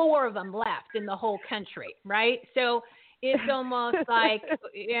like 4 of them left in the whole country, right? So it's almost like,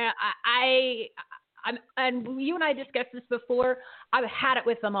 and you and I discussed this before, I've had it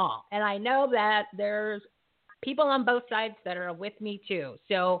with them all. And I know that there's people on both sides that are with me too.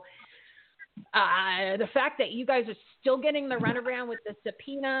 So the fact that you guys are still getting the runaround with the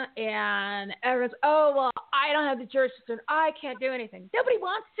subpoena and everyone's, I don't have the jurisdiction, I can't do anything. Nobody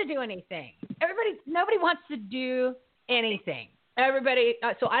wants to do anything. Nobody wants to do anything. Everybody,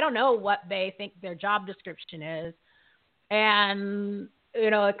 so I don't know what they think their job description is. And,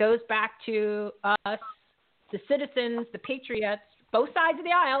 it goes back to us, the citizens, the patriots, both sides of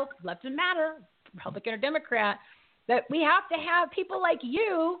the aisle, left doesn't matter, Republican or Democrat, that we have to have people like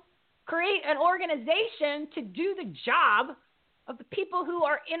you create an organization to do the job of the people who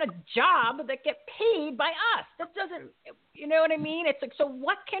are in a job that get paid by us. That doesn't, you know what I mean? It's like, so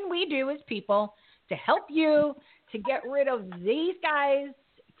what can we do as people to help you, to get rid of these guys,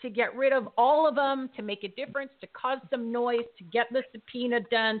 to get rid of all of them, to make a difference, to cause some noise, to get the subpoena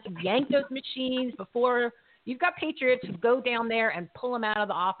done, to yank those machines before you've got patriots who go down there and pull them out of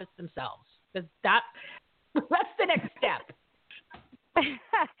the office themselves. Because that's the next step.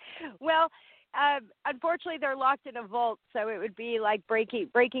 Well, unfortunately, they're locked in a vault, so it would be like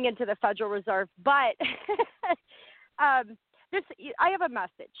breaking into the Federal Reserve. But I have a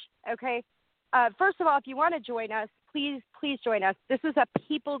message, okay? First of all, if you want to join us, please join us. This is a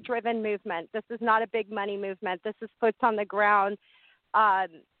people-driven movement. This is not a big money movement. This is boots on the ground,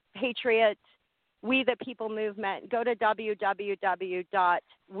 Patriot, We the People movement. Go to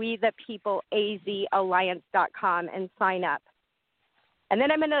www.wethepeopleazalliance.com and sign up. And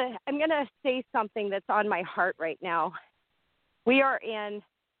then I'm gonna say something that's on my heart right now. We are in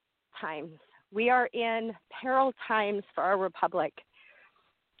times. We are in peril times for our republic.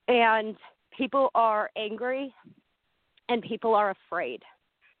 And people are angry and people are afraid.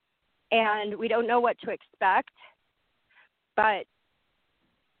 And we don't know what to expect. But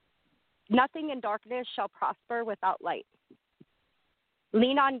nothing in darkness shall prosper without light.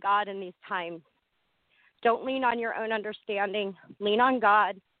 Lean on God in these times. Don't lean on your own understanding. Lean on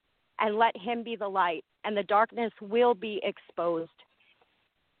God and let Him be the light, and the darkness will be exposed.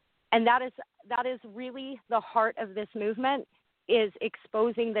 And that is really the heart of this movement, is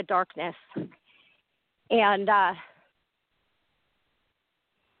exposing the darkness. And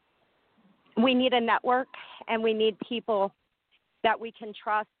we need a network, and we need people that we can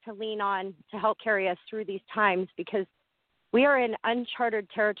trust to lean on to help carry us through these times, because we are in uncharted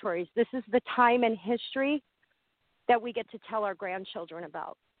territories. This is the time in history that we get to tell our grandchildren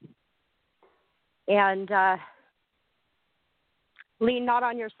about. And lean not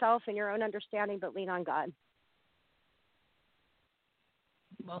on yourself and your own understanding, but lean on God.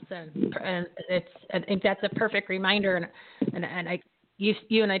 Well said. And I think that's a perfect reminder. And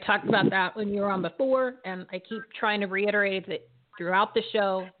you and I talked about that when you were on before, and I keep trying to reiterate that throughout the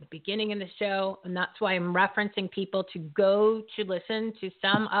show, the beginning of the show, and that's why I'm referencing people to go to listen to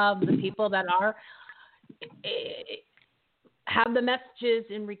some of the people that have the messages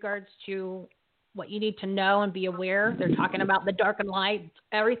in regards to what you need to know and be aware. They're talking about the dark and light,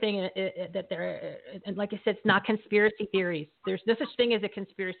 everything that they're, and like I said, it's not conspiracy theories. There's no such thing as a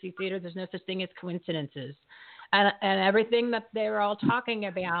conspiracy theory. There's no such thing as coincidences. And everything that they're all talking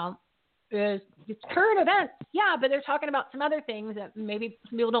about is it's current events. Yeah, but they're talking about some other things that maybe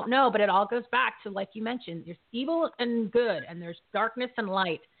people don't know, but it all goes back to, like you mentioned, there's evil and good, and there's darkness and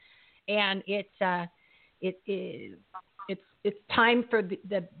light. And it's time for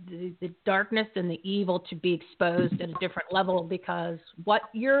the darkness and the evil to be exposed at a different level, because what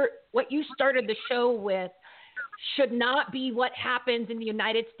you started the show with should not be what happens in the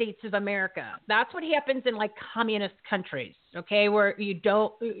United States of America. That's what happens in like communist countries, okay, where you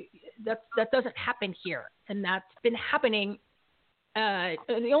don't, that doesn't happen here. And that's been happening.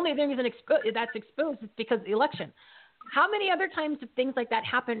 The only thing that's exposed is because of the election. How many other times have things like that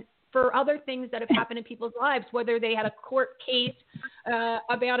happened for other things that have happened in people's lives, whether they had a court case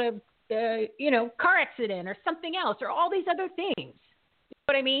about a car accident or something else, or all these other things? You know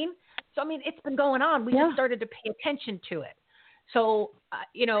what I mean? So, I mean, it's been going on. We just started to pay attention to it. So,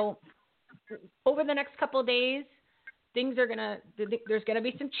 over the next couple of days, there's going to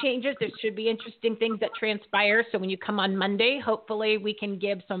be some changes. There should be interesting things that transpire. So when you come on Monday, hopefully we can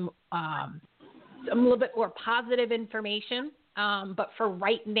give some a little bit more positive information. But for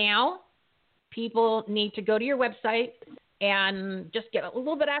right now, people need to go to your website and just get a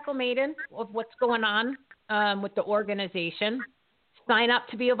little bit acclimated with what's going on with the organization. Sign up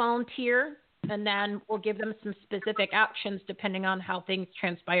to be a volunteer, and then we'll give them some specific actions depending on how things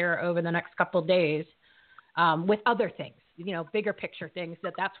transpire over the next couple of days with other things, bigger picture things.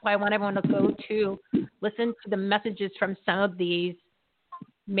 That's why I want everyone to go to listen to the messages from some of these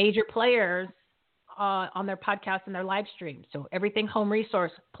major players on their podcast and their live stream. So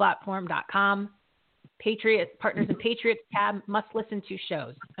everythinghomeresourceplatform.com, Patriot Partners and Patriots tab, must listen to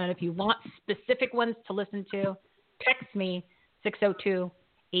shows. And if you want specific ones to listen to, text me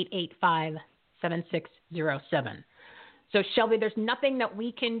 602-885-7607. So Shelby, there's nothing that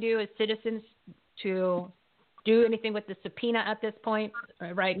we can do as citizens to do anything with the subpoena at this point.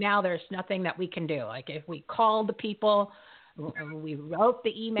 Right now, there's nothing that we can do. Like if we called the people, we wrote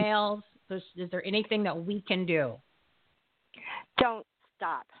the emails, is there anything that we can do? Don't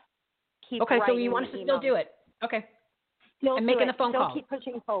stop. Keep okay, so you writing want us the to still emails. do it? Okay. Still and do making it. the phone Still call. Keep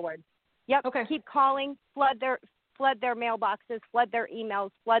pushing forward. Yep. Okay. Keep calling. Flood their mailboxes. Flood their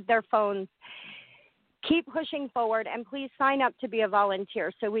emails. Flood their phones. Keep pushing forward, and please sign up to be a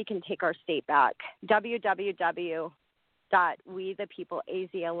volunteer so we can take our state back.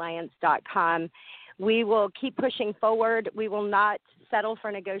 www.wethepeopleazalliance.com. We will keep pushing forward. We will not settle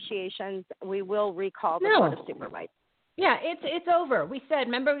for negotiations. We will recall the Board of Supervisors. Yeah, it's over. We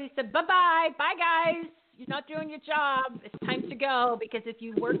said bye-bye, bye guys. You're not doing your job. It's time to go, because if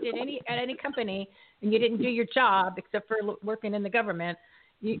you worked at any company and you didn't do your job, except for working in the government,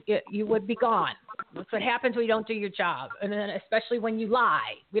 you would be gone. That's what happens when you don't do your job, and then especially when you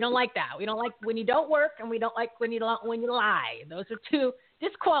lie. We don't like that. We don't like when you don't work, and we don't like when you lie. Those are two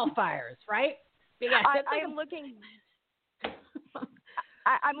disqualifiers, right? But yeah,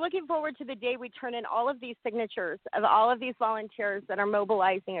 I'm looking forward to the day we turn in all of these signatures of all of these volunteers that are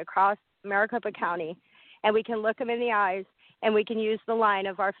mobilizing across Maricopa County, and we can look them in the eyes, and we can use the line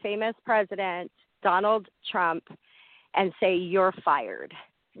of our famous president, Donald Trump, and say, "You're fired."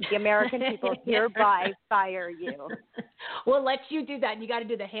 The American people hereby fire you. We'll let you do that. You got to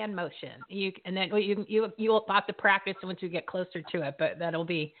do the hand motion. And then you will have to practice once you get closer to it. But that'll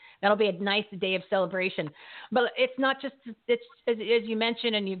be a nice day of celebration. But it's not just as you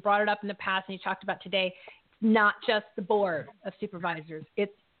mentioned, and you brought it up in the past, and you talked about today. It's not just the board of supervisors.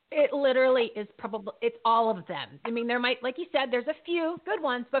 It literally is it's all of them. I mean, there might, like you said, there's a few good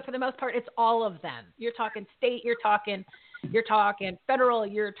ones, but for the most part, it's all of them. You're talking state, you're talking federal,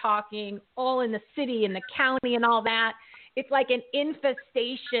 you're talking all in the city and the county and all that. It's like an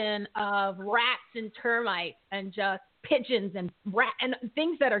infestation of rats and termites and just pigeons and and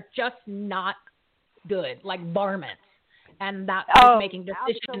things that are just not good, like varmints. And that's who's making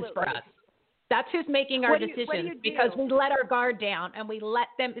decisions for us. That's who's making our decisions, because we let our guard down and we let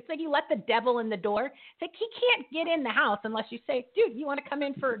them. It's like you let the devil in the door. It's like he can't get in the house unless you say, "Dude, you want to come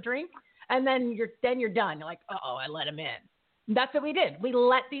in for a drink?" And then you're done. You're like, "Uh-oh, I let him in." And that's what we did. We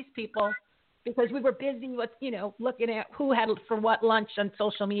let these people, because we were busy with looking at who had for what lunch on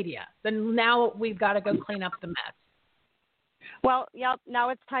social media. Then now we've got to go clean up the mess. Well, yep. Now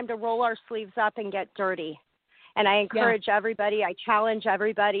it's time to roll our sleeves up and get dirty. And I encourage everybody, I challenge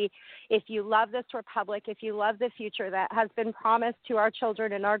everybody, if you love this republic, if you love the future that has been promised to our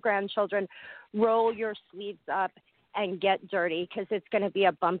children and our grandchildren, roll your sleeves up and get dirty, because it's going to be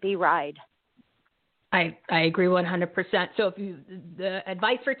a bumpy ride. I agree 100%. So the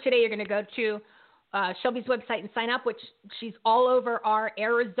advice for today, you're going to go to Shelby's website and sign up, which she's all over our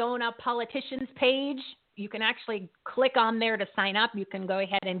Arizona politicians page. You can actually click on there to sign up. You can go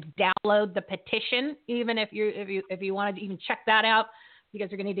ahead and download the petition, even if you wanted to even check that out, because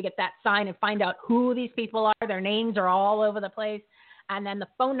you're going to need to get that signed and find out who these people are. Their names are all over the place. And then the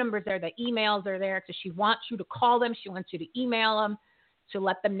phone numbers are there, the emails are there, because she wants you to call them. She wants you to email them to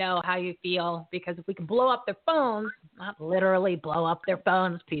let them know how you feel. Because if we can blow up their phones, not literally blow up their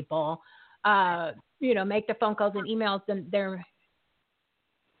phones, people, make the phone calls and emails, then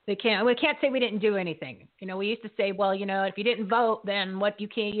we can't say we didn't do anything. We used to say, well, if you didn't vote, then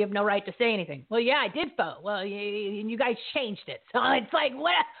you have no right to say anything. Well, yeah, I did vote. Well, you guys changed it. So it's like,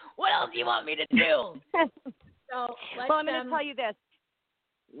 what else do you want me to do? So I'm going to tell you this.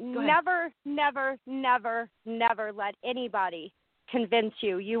 Never, never, never, never let anybody convince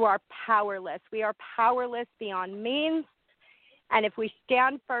you are powerless. We are powerless beyond means. And if we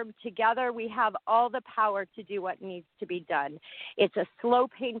stand firm together, we have all the power to do what needs to be done. It's a slow,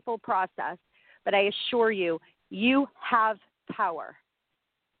 painful process, but I assure you, you have power.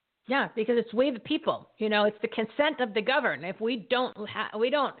 Yeah, because it's we the people. It's the consent of the governed. If we don't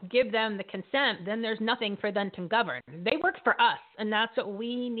give them the consent, then there's nothing for them to govern. They work for us, and that's what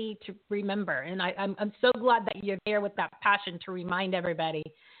we need to remember. And I'm so glad that you're there with that passion to remind everybody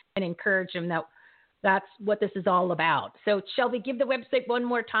and encourage them that that's what this is all about. So, Shelby, give the website one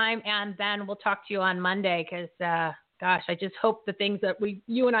more time, and then we'll talk to you on Monday because, gosh, I just hope the things that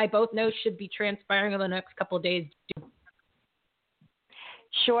you and I both know should be transpiring over the next couple of days.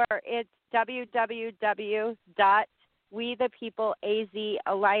 Sure. It's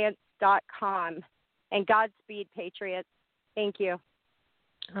www.wethepeopleazalliance.com. And Godspeed, Patriots. Thank you.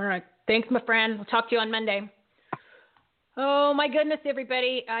 All right. Thanks, my friend. We'll talk to you on Monday. Oh, my goodness,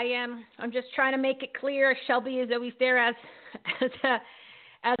 everybody. I'm just trying to make it clear. Shelby is always there as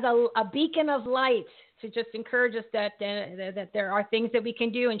a beacon of light to just encourage us that there are things that we can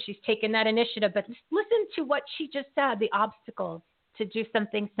do, and she's taken that initiative. But listen to what she just said, the obstacles to do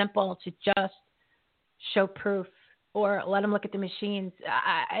something simple, to just show proof or let them look at the machines.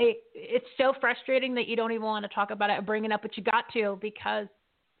 It's so frustrating that you don't even want to talk about it or bring it up, but you got to, because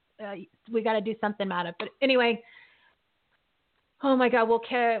we got to do something about it. But anyway, oh my God,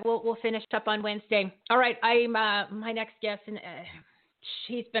 we'll finish up on Wednesday. All right, I'm my next guest, and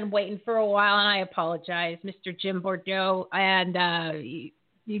he's been waiting for a while, and I apologize, Mr. Jim Bordeaux. And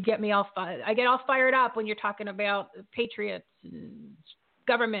you get me I get all fired up when you're talking about Patriots and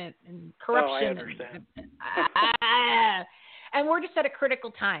government and corruption. Oh, I understand. And we're just at a critical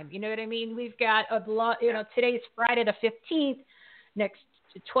time. You know what I mean? We've got a lot. Today's Friday the 15th. Next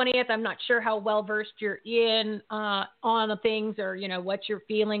 20th, I'm not sure how well versed you're in on the things, or what your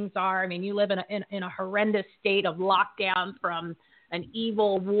feelings are. I mean, you live in a horrendous state of lockdown from an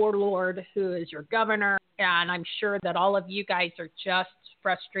evil warlord who is your governor, and I'm sure that all of you guys are just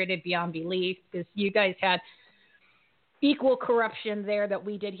frustrated beyond belief, because you guys had equal corruption there that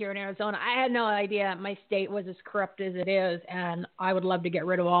we did here in Arizona. I had no idea my state was as corrupt as it is, and I would love to get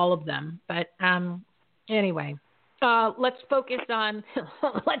rid of all of them. But anyway. Let's focus on,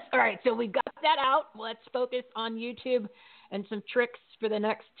 all right, so we've got that out. Let's focus on YouTube and some tricks for the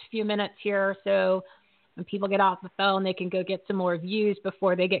next few minutes here. So when people get off the phone, they can go get some more views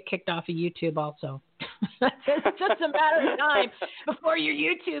before they get kicked off of YouTube also. It's just a matter of time before your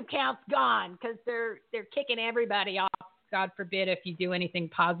YouTube count's gone, because they're kicking everybody off, God forbid, if you do anything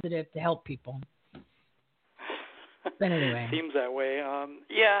positive to help people. But anyway. Seems that way.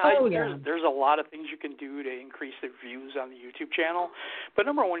 There's a lot of things you can do to increase the views on the YouTube channel. But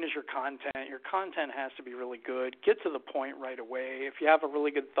number one is your content. Your content has to be really good. Get to the point right away. If you have a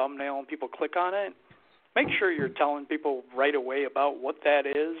really good thumbnail and people click on it, make sure you're telling people right away about what that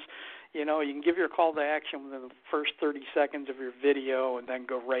is. You can give your call to action within the first 30 seconds of your video and then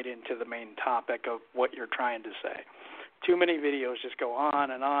go right into the main topic of what you're trying to say. Too many videos just go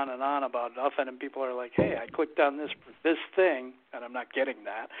on and on and on about nothing, and people are like, hey, I clicked on this thing, and I'm not getting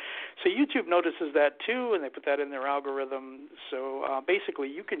that. So YouTube notices that too, and they put that in their algorithm. So basically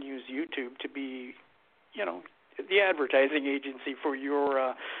you can use YouTube to be, the advertising agency for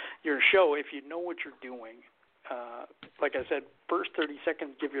your show if you know what you're doing. Like I said, first 30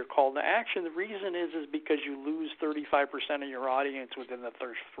 seconds, give your call to action. The reason is because you lose 35% of your audience within the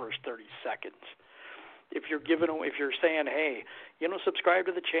first 30 seconds. If you're saying, hey, subscribe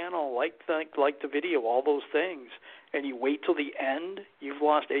to the channel, like the video, all those things, and you wait till the end, you've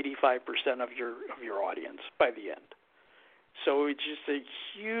lost 85% of your audience by the end. So it's just a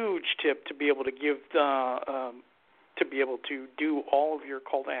huge tip to be able to give to be able to do all of your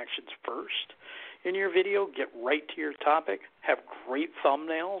call to actions first. in your video. Get right to your topic. Have great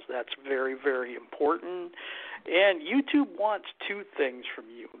thumbnails. That's very, very important. And YouTube wants two things from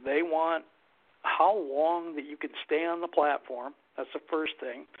you. They want how long that you can stay on the platform. That's the first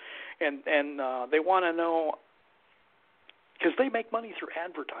thing. And they want to know, because they make money through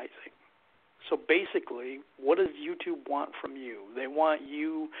advertising. So basically, what does YouTube want from you? They want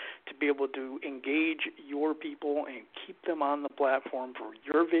you to be able to engage your people and keep them on the platform for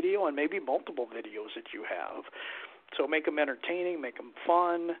your video and maybe multiple videos that you have. So make them entertaining, make them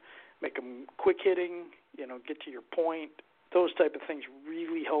fun, make them quick-hitting, get to your point. Those type of things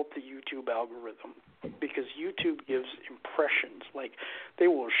really help the YouTube algorithm because YouTube gives impressions. Like they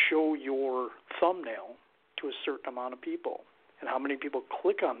will show your thumbnail to a certain amount of people. And how many people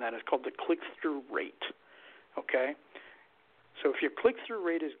click on that is called the click-through rate, okay? So if your click-through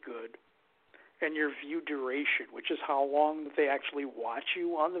rate is good and your view duration, which is how long that they actually watch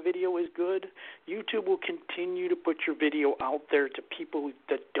you on the video, is good, YouTube will continue to put your video out there to people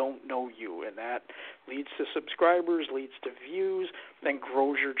that don't know you, and that leads to subscribers, leads to views, then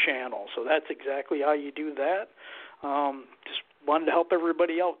grows your channel. So that's exactly how you do that. Just wanted to help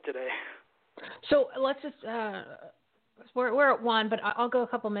everybody out today. So let's just we're at 1, but I'll go a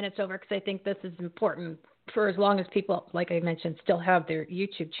couple minutes over because I think this is important for as long as people, like I mentioned, still have their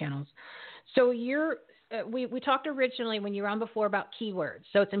YouTube channels. So we talked originally when you were on before about keywords.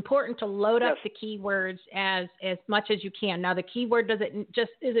 So it's important to load up the keywords as much as you can. Now the keyword, is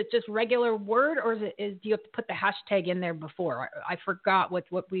it just regular word, or do you have to put the hashtag in there before? I forgot what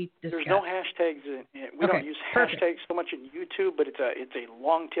we discussed. There's no hashtags in it. We don't use hashtags so much in YouTube, but it's a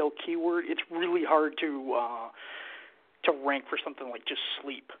long tail keyword. It's really hard to rank for something like just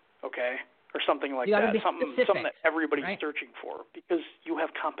sleep, okay? Or something like that, something that everybody's searching for, because you have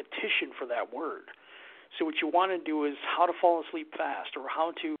competition for that word. So what you want to do is how to fall asleep fast, or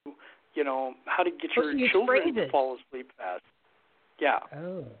how to get your children to fall asleep fast. Yeah.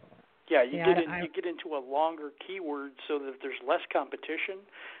 Oh. Yeah, you get into a longer keyword so that there's less competition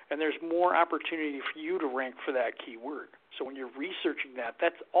and there's more opportunity for you to rank for that keyword. So when you're researching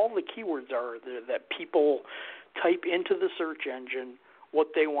that's all the keywords are that people type into the search engine what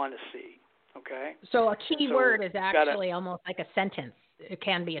they want to see. Okay. So a keyword is actually almost like a sentence. It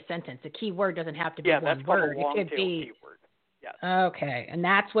can be a sentence. A keyword doesn't have to be one word. It could be keyword. Yes. Okay, and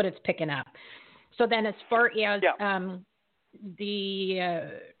that's what it's picking up. So then, as far as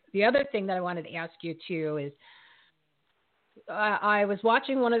the other thing that I wanted to ask you too is, I was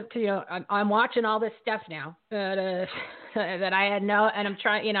watching I'm watching all this stuff now that I had and I'm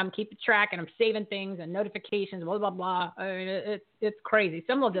trying, I'm keeping track and I'm saving things and notifications, blah, blah, blah. I mean, it's crazy.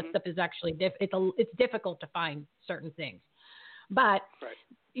 Some of this stuff is actually, it's difficult to find certain things, but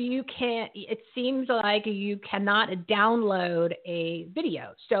you can't, it seems like you cannot download a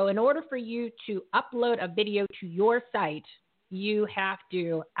video. So in order for you to upload a video to your site, you have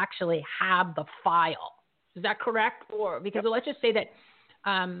to actually have the file. Is that correct? Or because let's just say that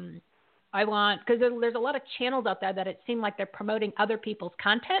because there's a lot of channels out there that it seems like they're promoting other people's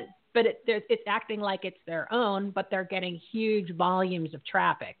content, but it's acting like it's their own, but they're getting huge volumes of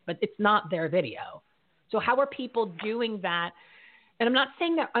traffic, but it's not their video. So how are people doing that? And I'm not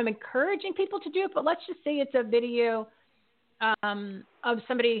saying that I'm encouraging people to do it, but let's just say it's a video of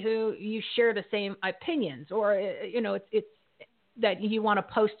somebody who you share the same opinions, or it's that you want to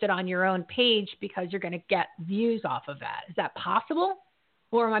post it on your own page because you're going to get views off of that. Is that possible?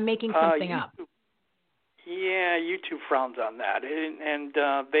 Or am I making something up? Yeah, YouTube frowns on that. And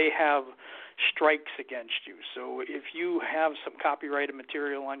they have strikes against you. So if you have some copyrighted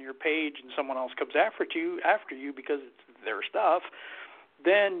material on your page and someone else comes after you because it's their stuff,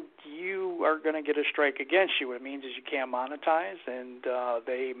 then you are going to get a strike against you. What it means is you can't monetize, and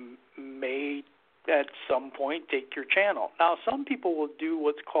they may at some point take your channel. Now, some people will do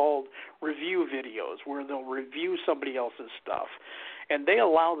what's called review videos, where they'll review somebody else's stuff, and they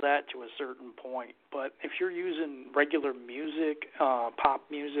allow that to a certain point. But if you're using regular music, pop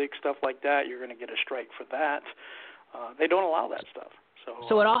music, stuff like that, you're going to get a strike for that. They don't allow that stuff.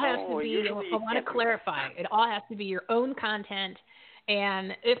 So it all has to be, I want to clarify, it all has to be your own content,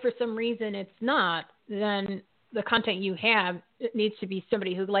 and if for some reason it's not, then the content you have, it needs to be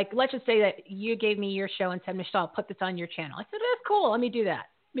somebody who, like, let's just say that you gave me your show and said, Michelle, put this on your channel. I said, that's cool. Let me do that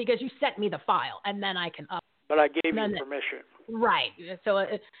because you sent me the file, and then I can upload. But I gave you permission. Right. So I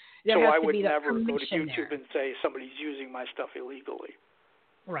would never go to YouTube and say somebody's using my stuff illegally.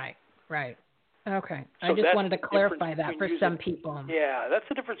 Right. Okay. So I just wanted to clarify that for some people. Yeah, that's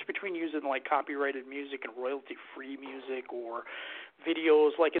the difference between using like copyrighted music and royalty-free music, or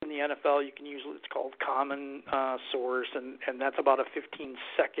videos like in the NFL. You can use it's called common source, and that's about a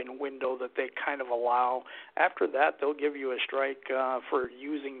 15-second window that they kind of allow. After that, they'll give you a strike for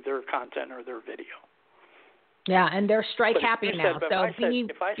using their content or their video. Yeah, and they're strike happy now, so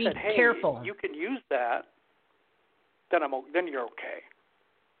be careful. You can use that, then you're okay.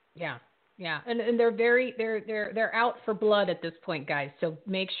 Yeah. Yeah, and they're out for blood at this point, guys. So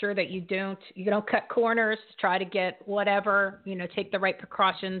make sure that you don't cut corners. Try to get whatever, take the right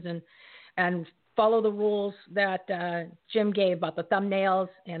precautions and follow the rules that Jim gave about the thumbnails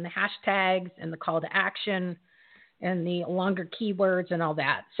and the hashtags and the call to action and the longer keywords and all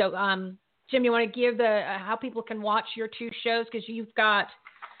that. So, Jim, you want to give how people can watch your two shows, because you've got.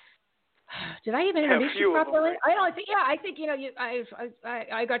 Did I even introduce you properly? I think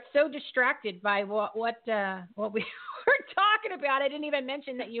I got so distracted by what we were talking about. I didn't even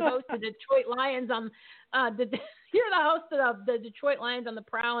mention that you host the Detroit Lions on you're the host of the Detroit Lions on the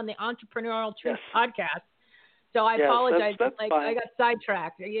Prowl and the Entrepreneurial Truth podcast. So I apologize. That's I got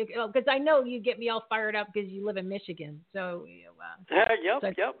sidetracked because I know you get me all fired up because you live in Michigan. So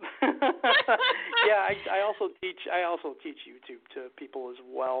Yep. Yeah, I also teach YouTube to people as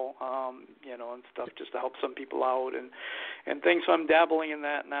well, and stuff just to help some people out and things. So I'm dabbling in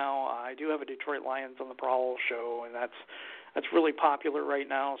that now. I do have a Detroit Lions on the Prowl show, and that's really popular right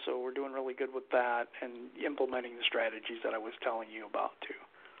now. So we're doing really good with that and implementing the strategies that I was telling you about too.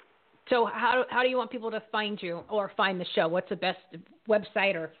 So how do you want people to find you or find the show? What's the best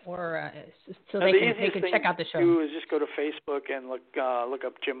website or so they can check out the show? The easiest thing to do is just go to Facebook and look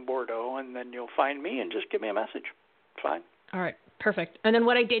up Jim Bordeaux, and then you'll find me and just give me a message. It's fine. All right, perfect. And then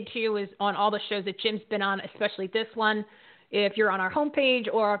what I did too is on all the shows that Jim's been on, especially this one, if you're on our homepage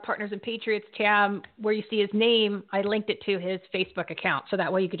or our Partners in Patriots tab where you see his name, I linked it to his Facebook account. So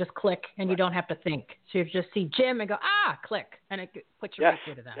that way you could just click and you don't have to think. So you just see Jim and go, click, and it puts you right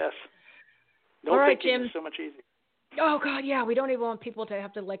through to that. Yes. All right, thinking Jim. is so much easier. Oh, God, yeah. We don't even want people to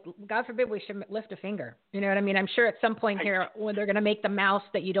have to, God forbid we should lift a finger. You know what I mean? I'm sure at some point here when they're going to make the mouse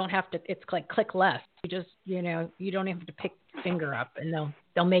that you don't have to, it's like click less. You just, you don't even have to pick finger up, and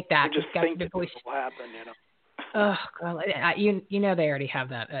they'll make that. You just think it will happen, Oh, God, they already have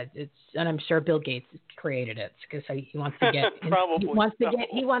that. And I'm sure Bill Gates created it because he wants to get he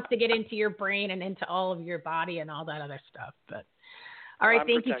wants to get into your brain and into all of your body and all that other stuff. But all right,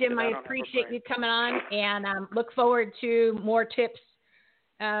 thank you, Jim. I appreciate you coming on, and look forward to more tips.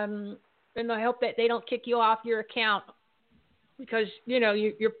 And I hope that they don't kick you off your account because you're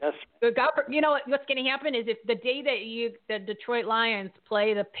what's going to happen is if the day that the Detroit Lions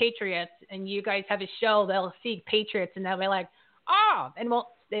play the Patriots and you guys have a show, they'll see Patriots and they'll be like, and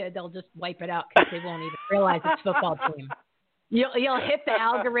they'll just wipe it out because they won't even realize it's a football team. You'll hit the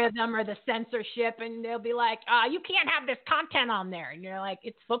algorithm or the censorship and they'll be like, you can't have this content on there. And you're like,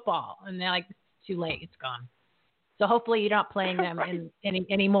 it's football. And they're like, it's too late. It's gone. So hopefully you're not playing them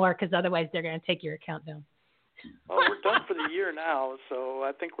anymore because otherwise they're going to take your account down. Well, we're done for the year now, so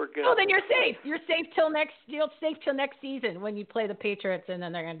I think we're good. Oh, then you're safe. You're safe till next season when you play the Patriots, and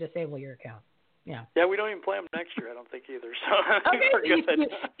then they're going to disable your account. Yeah. Yeah, we don't even play them next year, I don't think either. So I think we're good.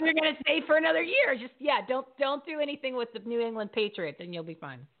 You're going to stay for another year. Just don't do anything with the New England Patriots, and you'll be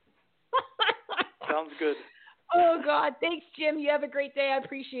fine. Sounds good. Oh God, thanks, Jim. You have a great day. I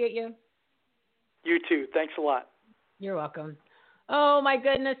appreciate you. You too. Thanks a lot. You're welcome. Oh my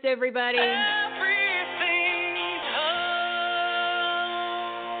goodness, everybody.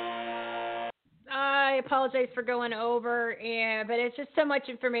 I apologize for going over, but it's just so much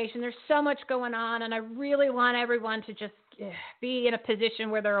information. There's so much going on, and I really want everyone to just be in a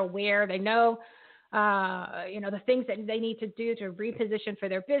position where they're aware. They know, the things that they need to do to reposition for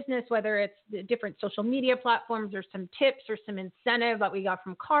their business, whether it's the different social media platforms or some tips or some incentive that we got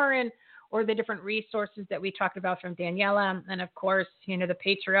from Karin or the different resources that we talked about from Daniela. And, of course, the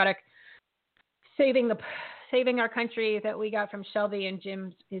patriotic saving our country that we got from Shelby, and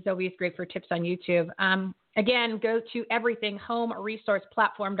Jim is always great for tips on YouTube. Again, go to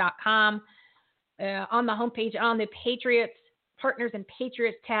everythinghomeresourceplatform.com. On the homepage, on the Patriots, Partners and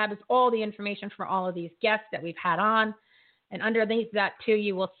Patriots tab is all the information for all of these guests that we've had on. And underneath that, too,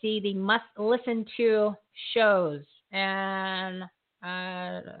 you will see the must-listen to shows. And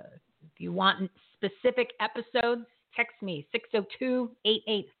if you want specific episodes, text me,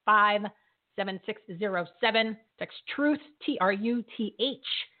 602-885-7607. Text TRUTH, TRUTH,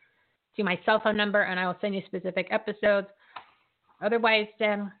 to my cell phone number, and I will send you specific episodes. Otherwise,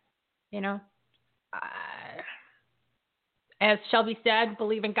 as Shelby said,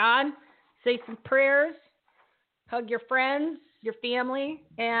 believe in God, say some prayers, hug your friends, your family,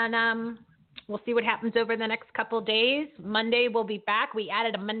 and we'll see what happens over the next couple of days. Monday we'll be back. We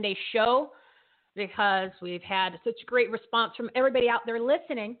added a Monday show because we've had such great response from everybody out there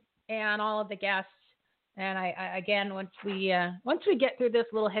listening and all of the guests. And I again, once we get through this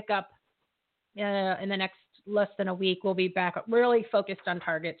little hiccup in the next less than a week, we'll be back really focused on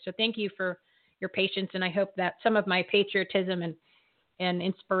Target. So thank you for your patience, and I hope that some of my patriotism and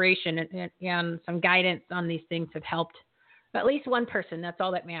inspiration and some guidance on these things have helped at least one person. That's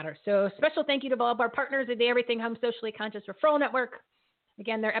all that matters. So special thank you to all of our partners at the Everything Home Socially Conscious Referral Network.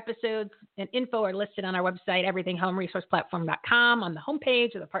 Again, their episodes and info are listed on our website, everythinghomeresourceplatform.com, on the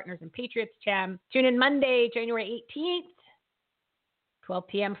homepage of the Partners and Patriots tab. Tune in Monday, January 18th, 12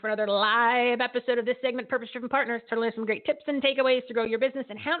 p.m. for another live episode of this segment, Purpose-Driven Partners, to learn some great tips and takeaways to grow your business,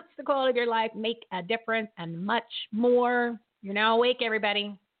 enhance the quality of your life, make a difference, and much more. You're now awake,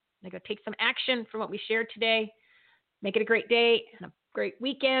 everybody. Now go take some action from what we shared today. Make it a great day and a great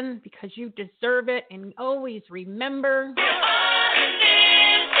weekend because you deserve it. And always remember...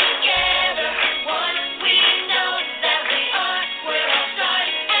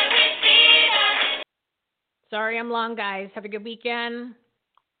 Sorry I'm long, guys. Have a good weekend.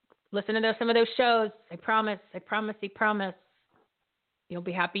 Listen to some of those shows. I promise. You'll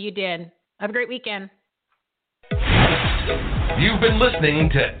be happy you did. Have a great weekend. You've been listening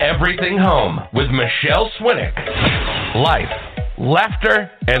to Everything Home with Michelle Swinnick. Life, laughter,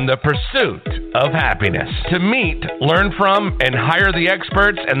 and the pursuit of happiness. To meet, learn from, and hire the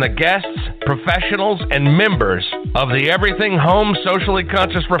experts and the guests, professionals, and members of the Everything Home Socially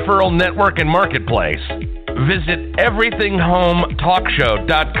Conscious Referral Network and Marketplace, visit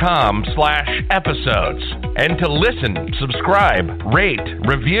everythinghometalkshow.com/episodes. And to listen, subscribe, rate,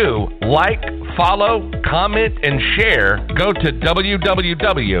 review, like, follow, comment, and share, go to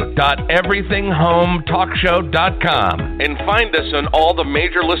www.everythinghometalkshow.com and find us on all the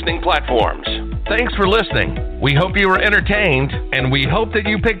major listening platforms. Thanks for listening. We hope you were entertained, and we hope that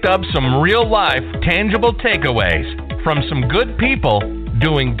you picked up some real-life, tangible takeaways from some good people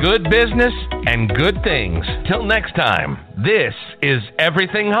doing good business and good things. Till next time, this is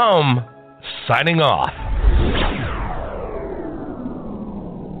Everything Home, signing off.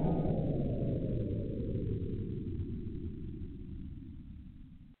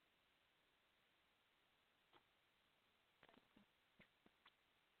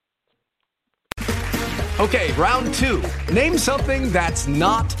 Okay, round two. Name something that's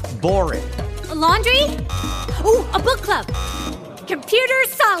not boring. A laundry? Ooh, a book club. Computer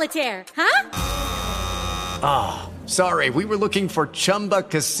solitaire, huh? Ah, oh, sorry, we were looking for Chumba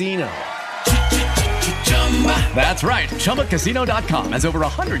Casino. That's right, ChumbaCasino.com has over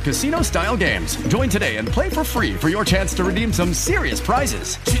 100 casino-style games. Join today and play for free for your chance to redeem some serious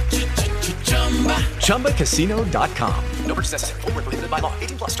prizes. ChumbaCasino.com. No purchase necessary. Void where prohibited by law.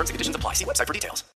 18+ terms and conditions apply. See website for details.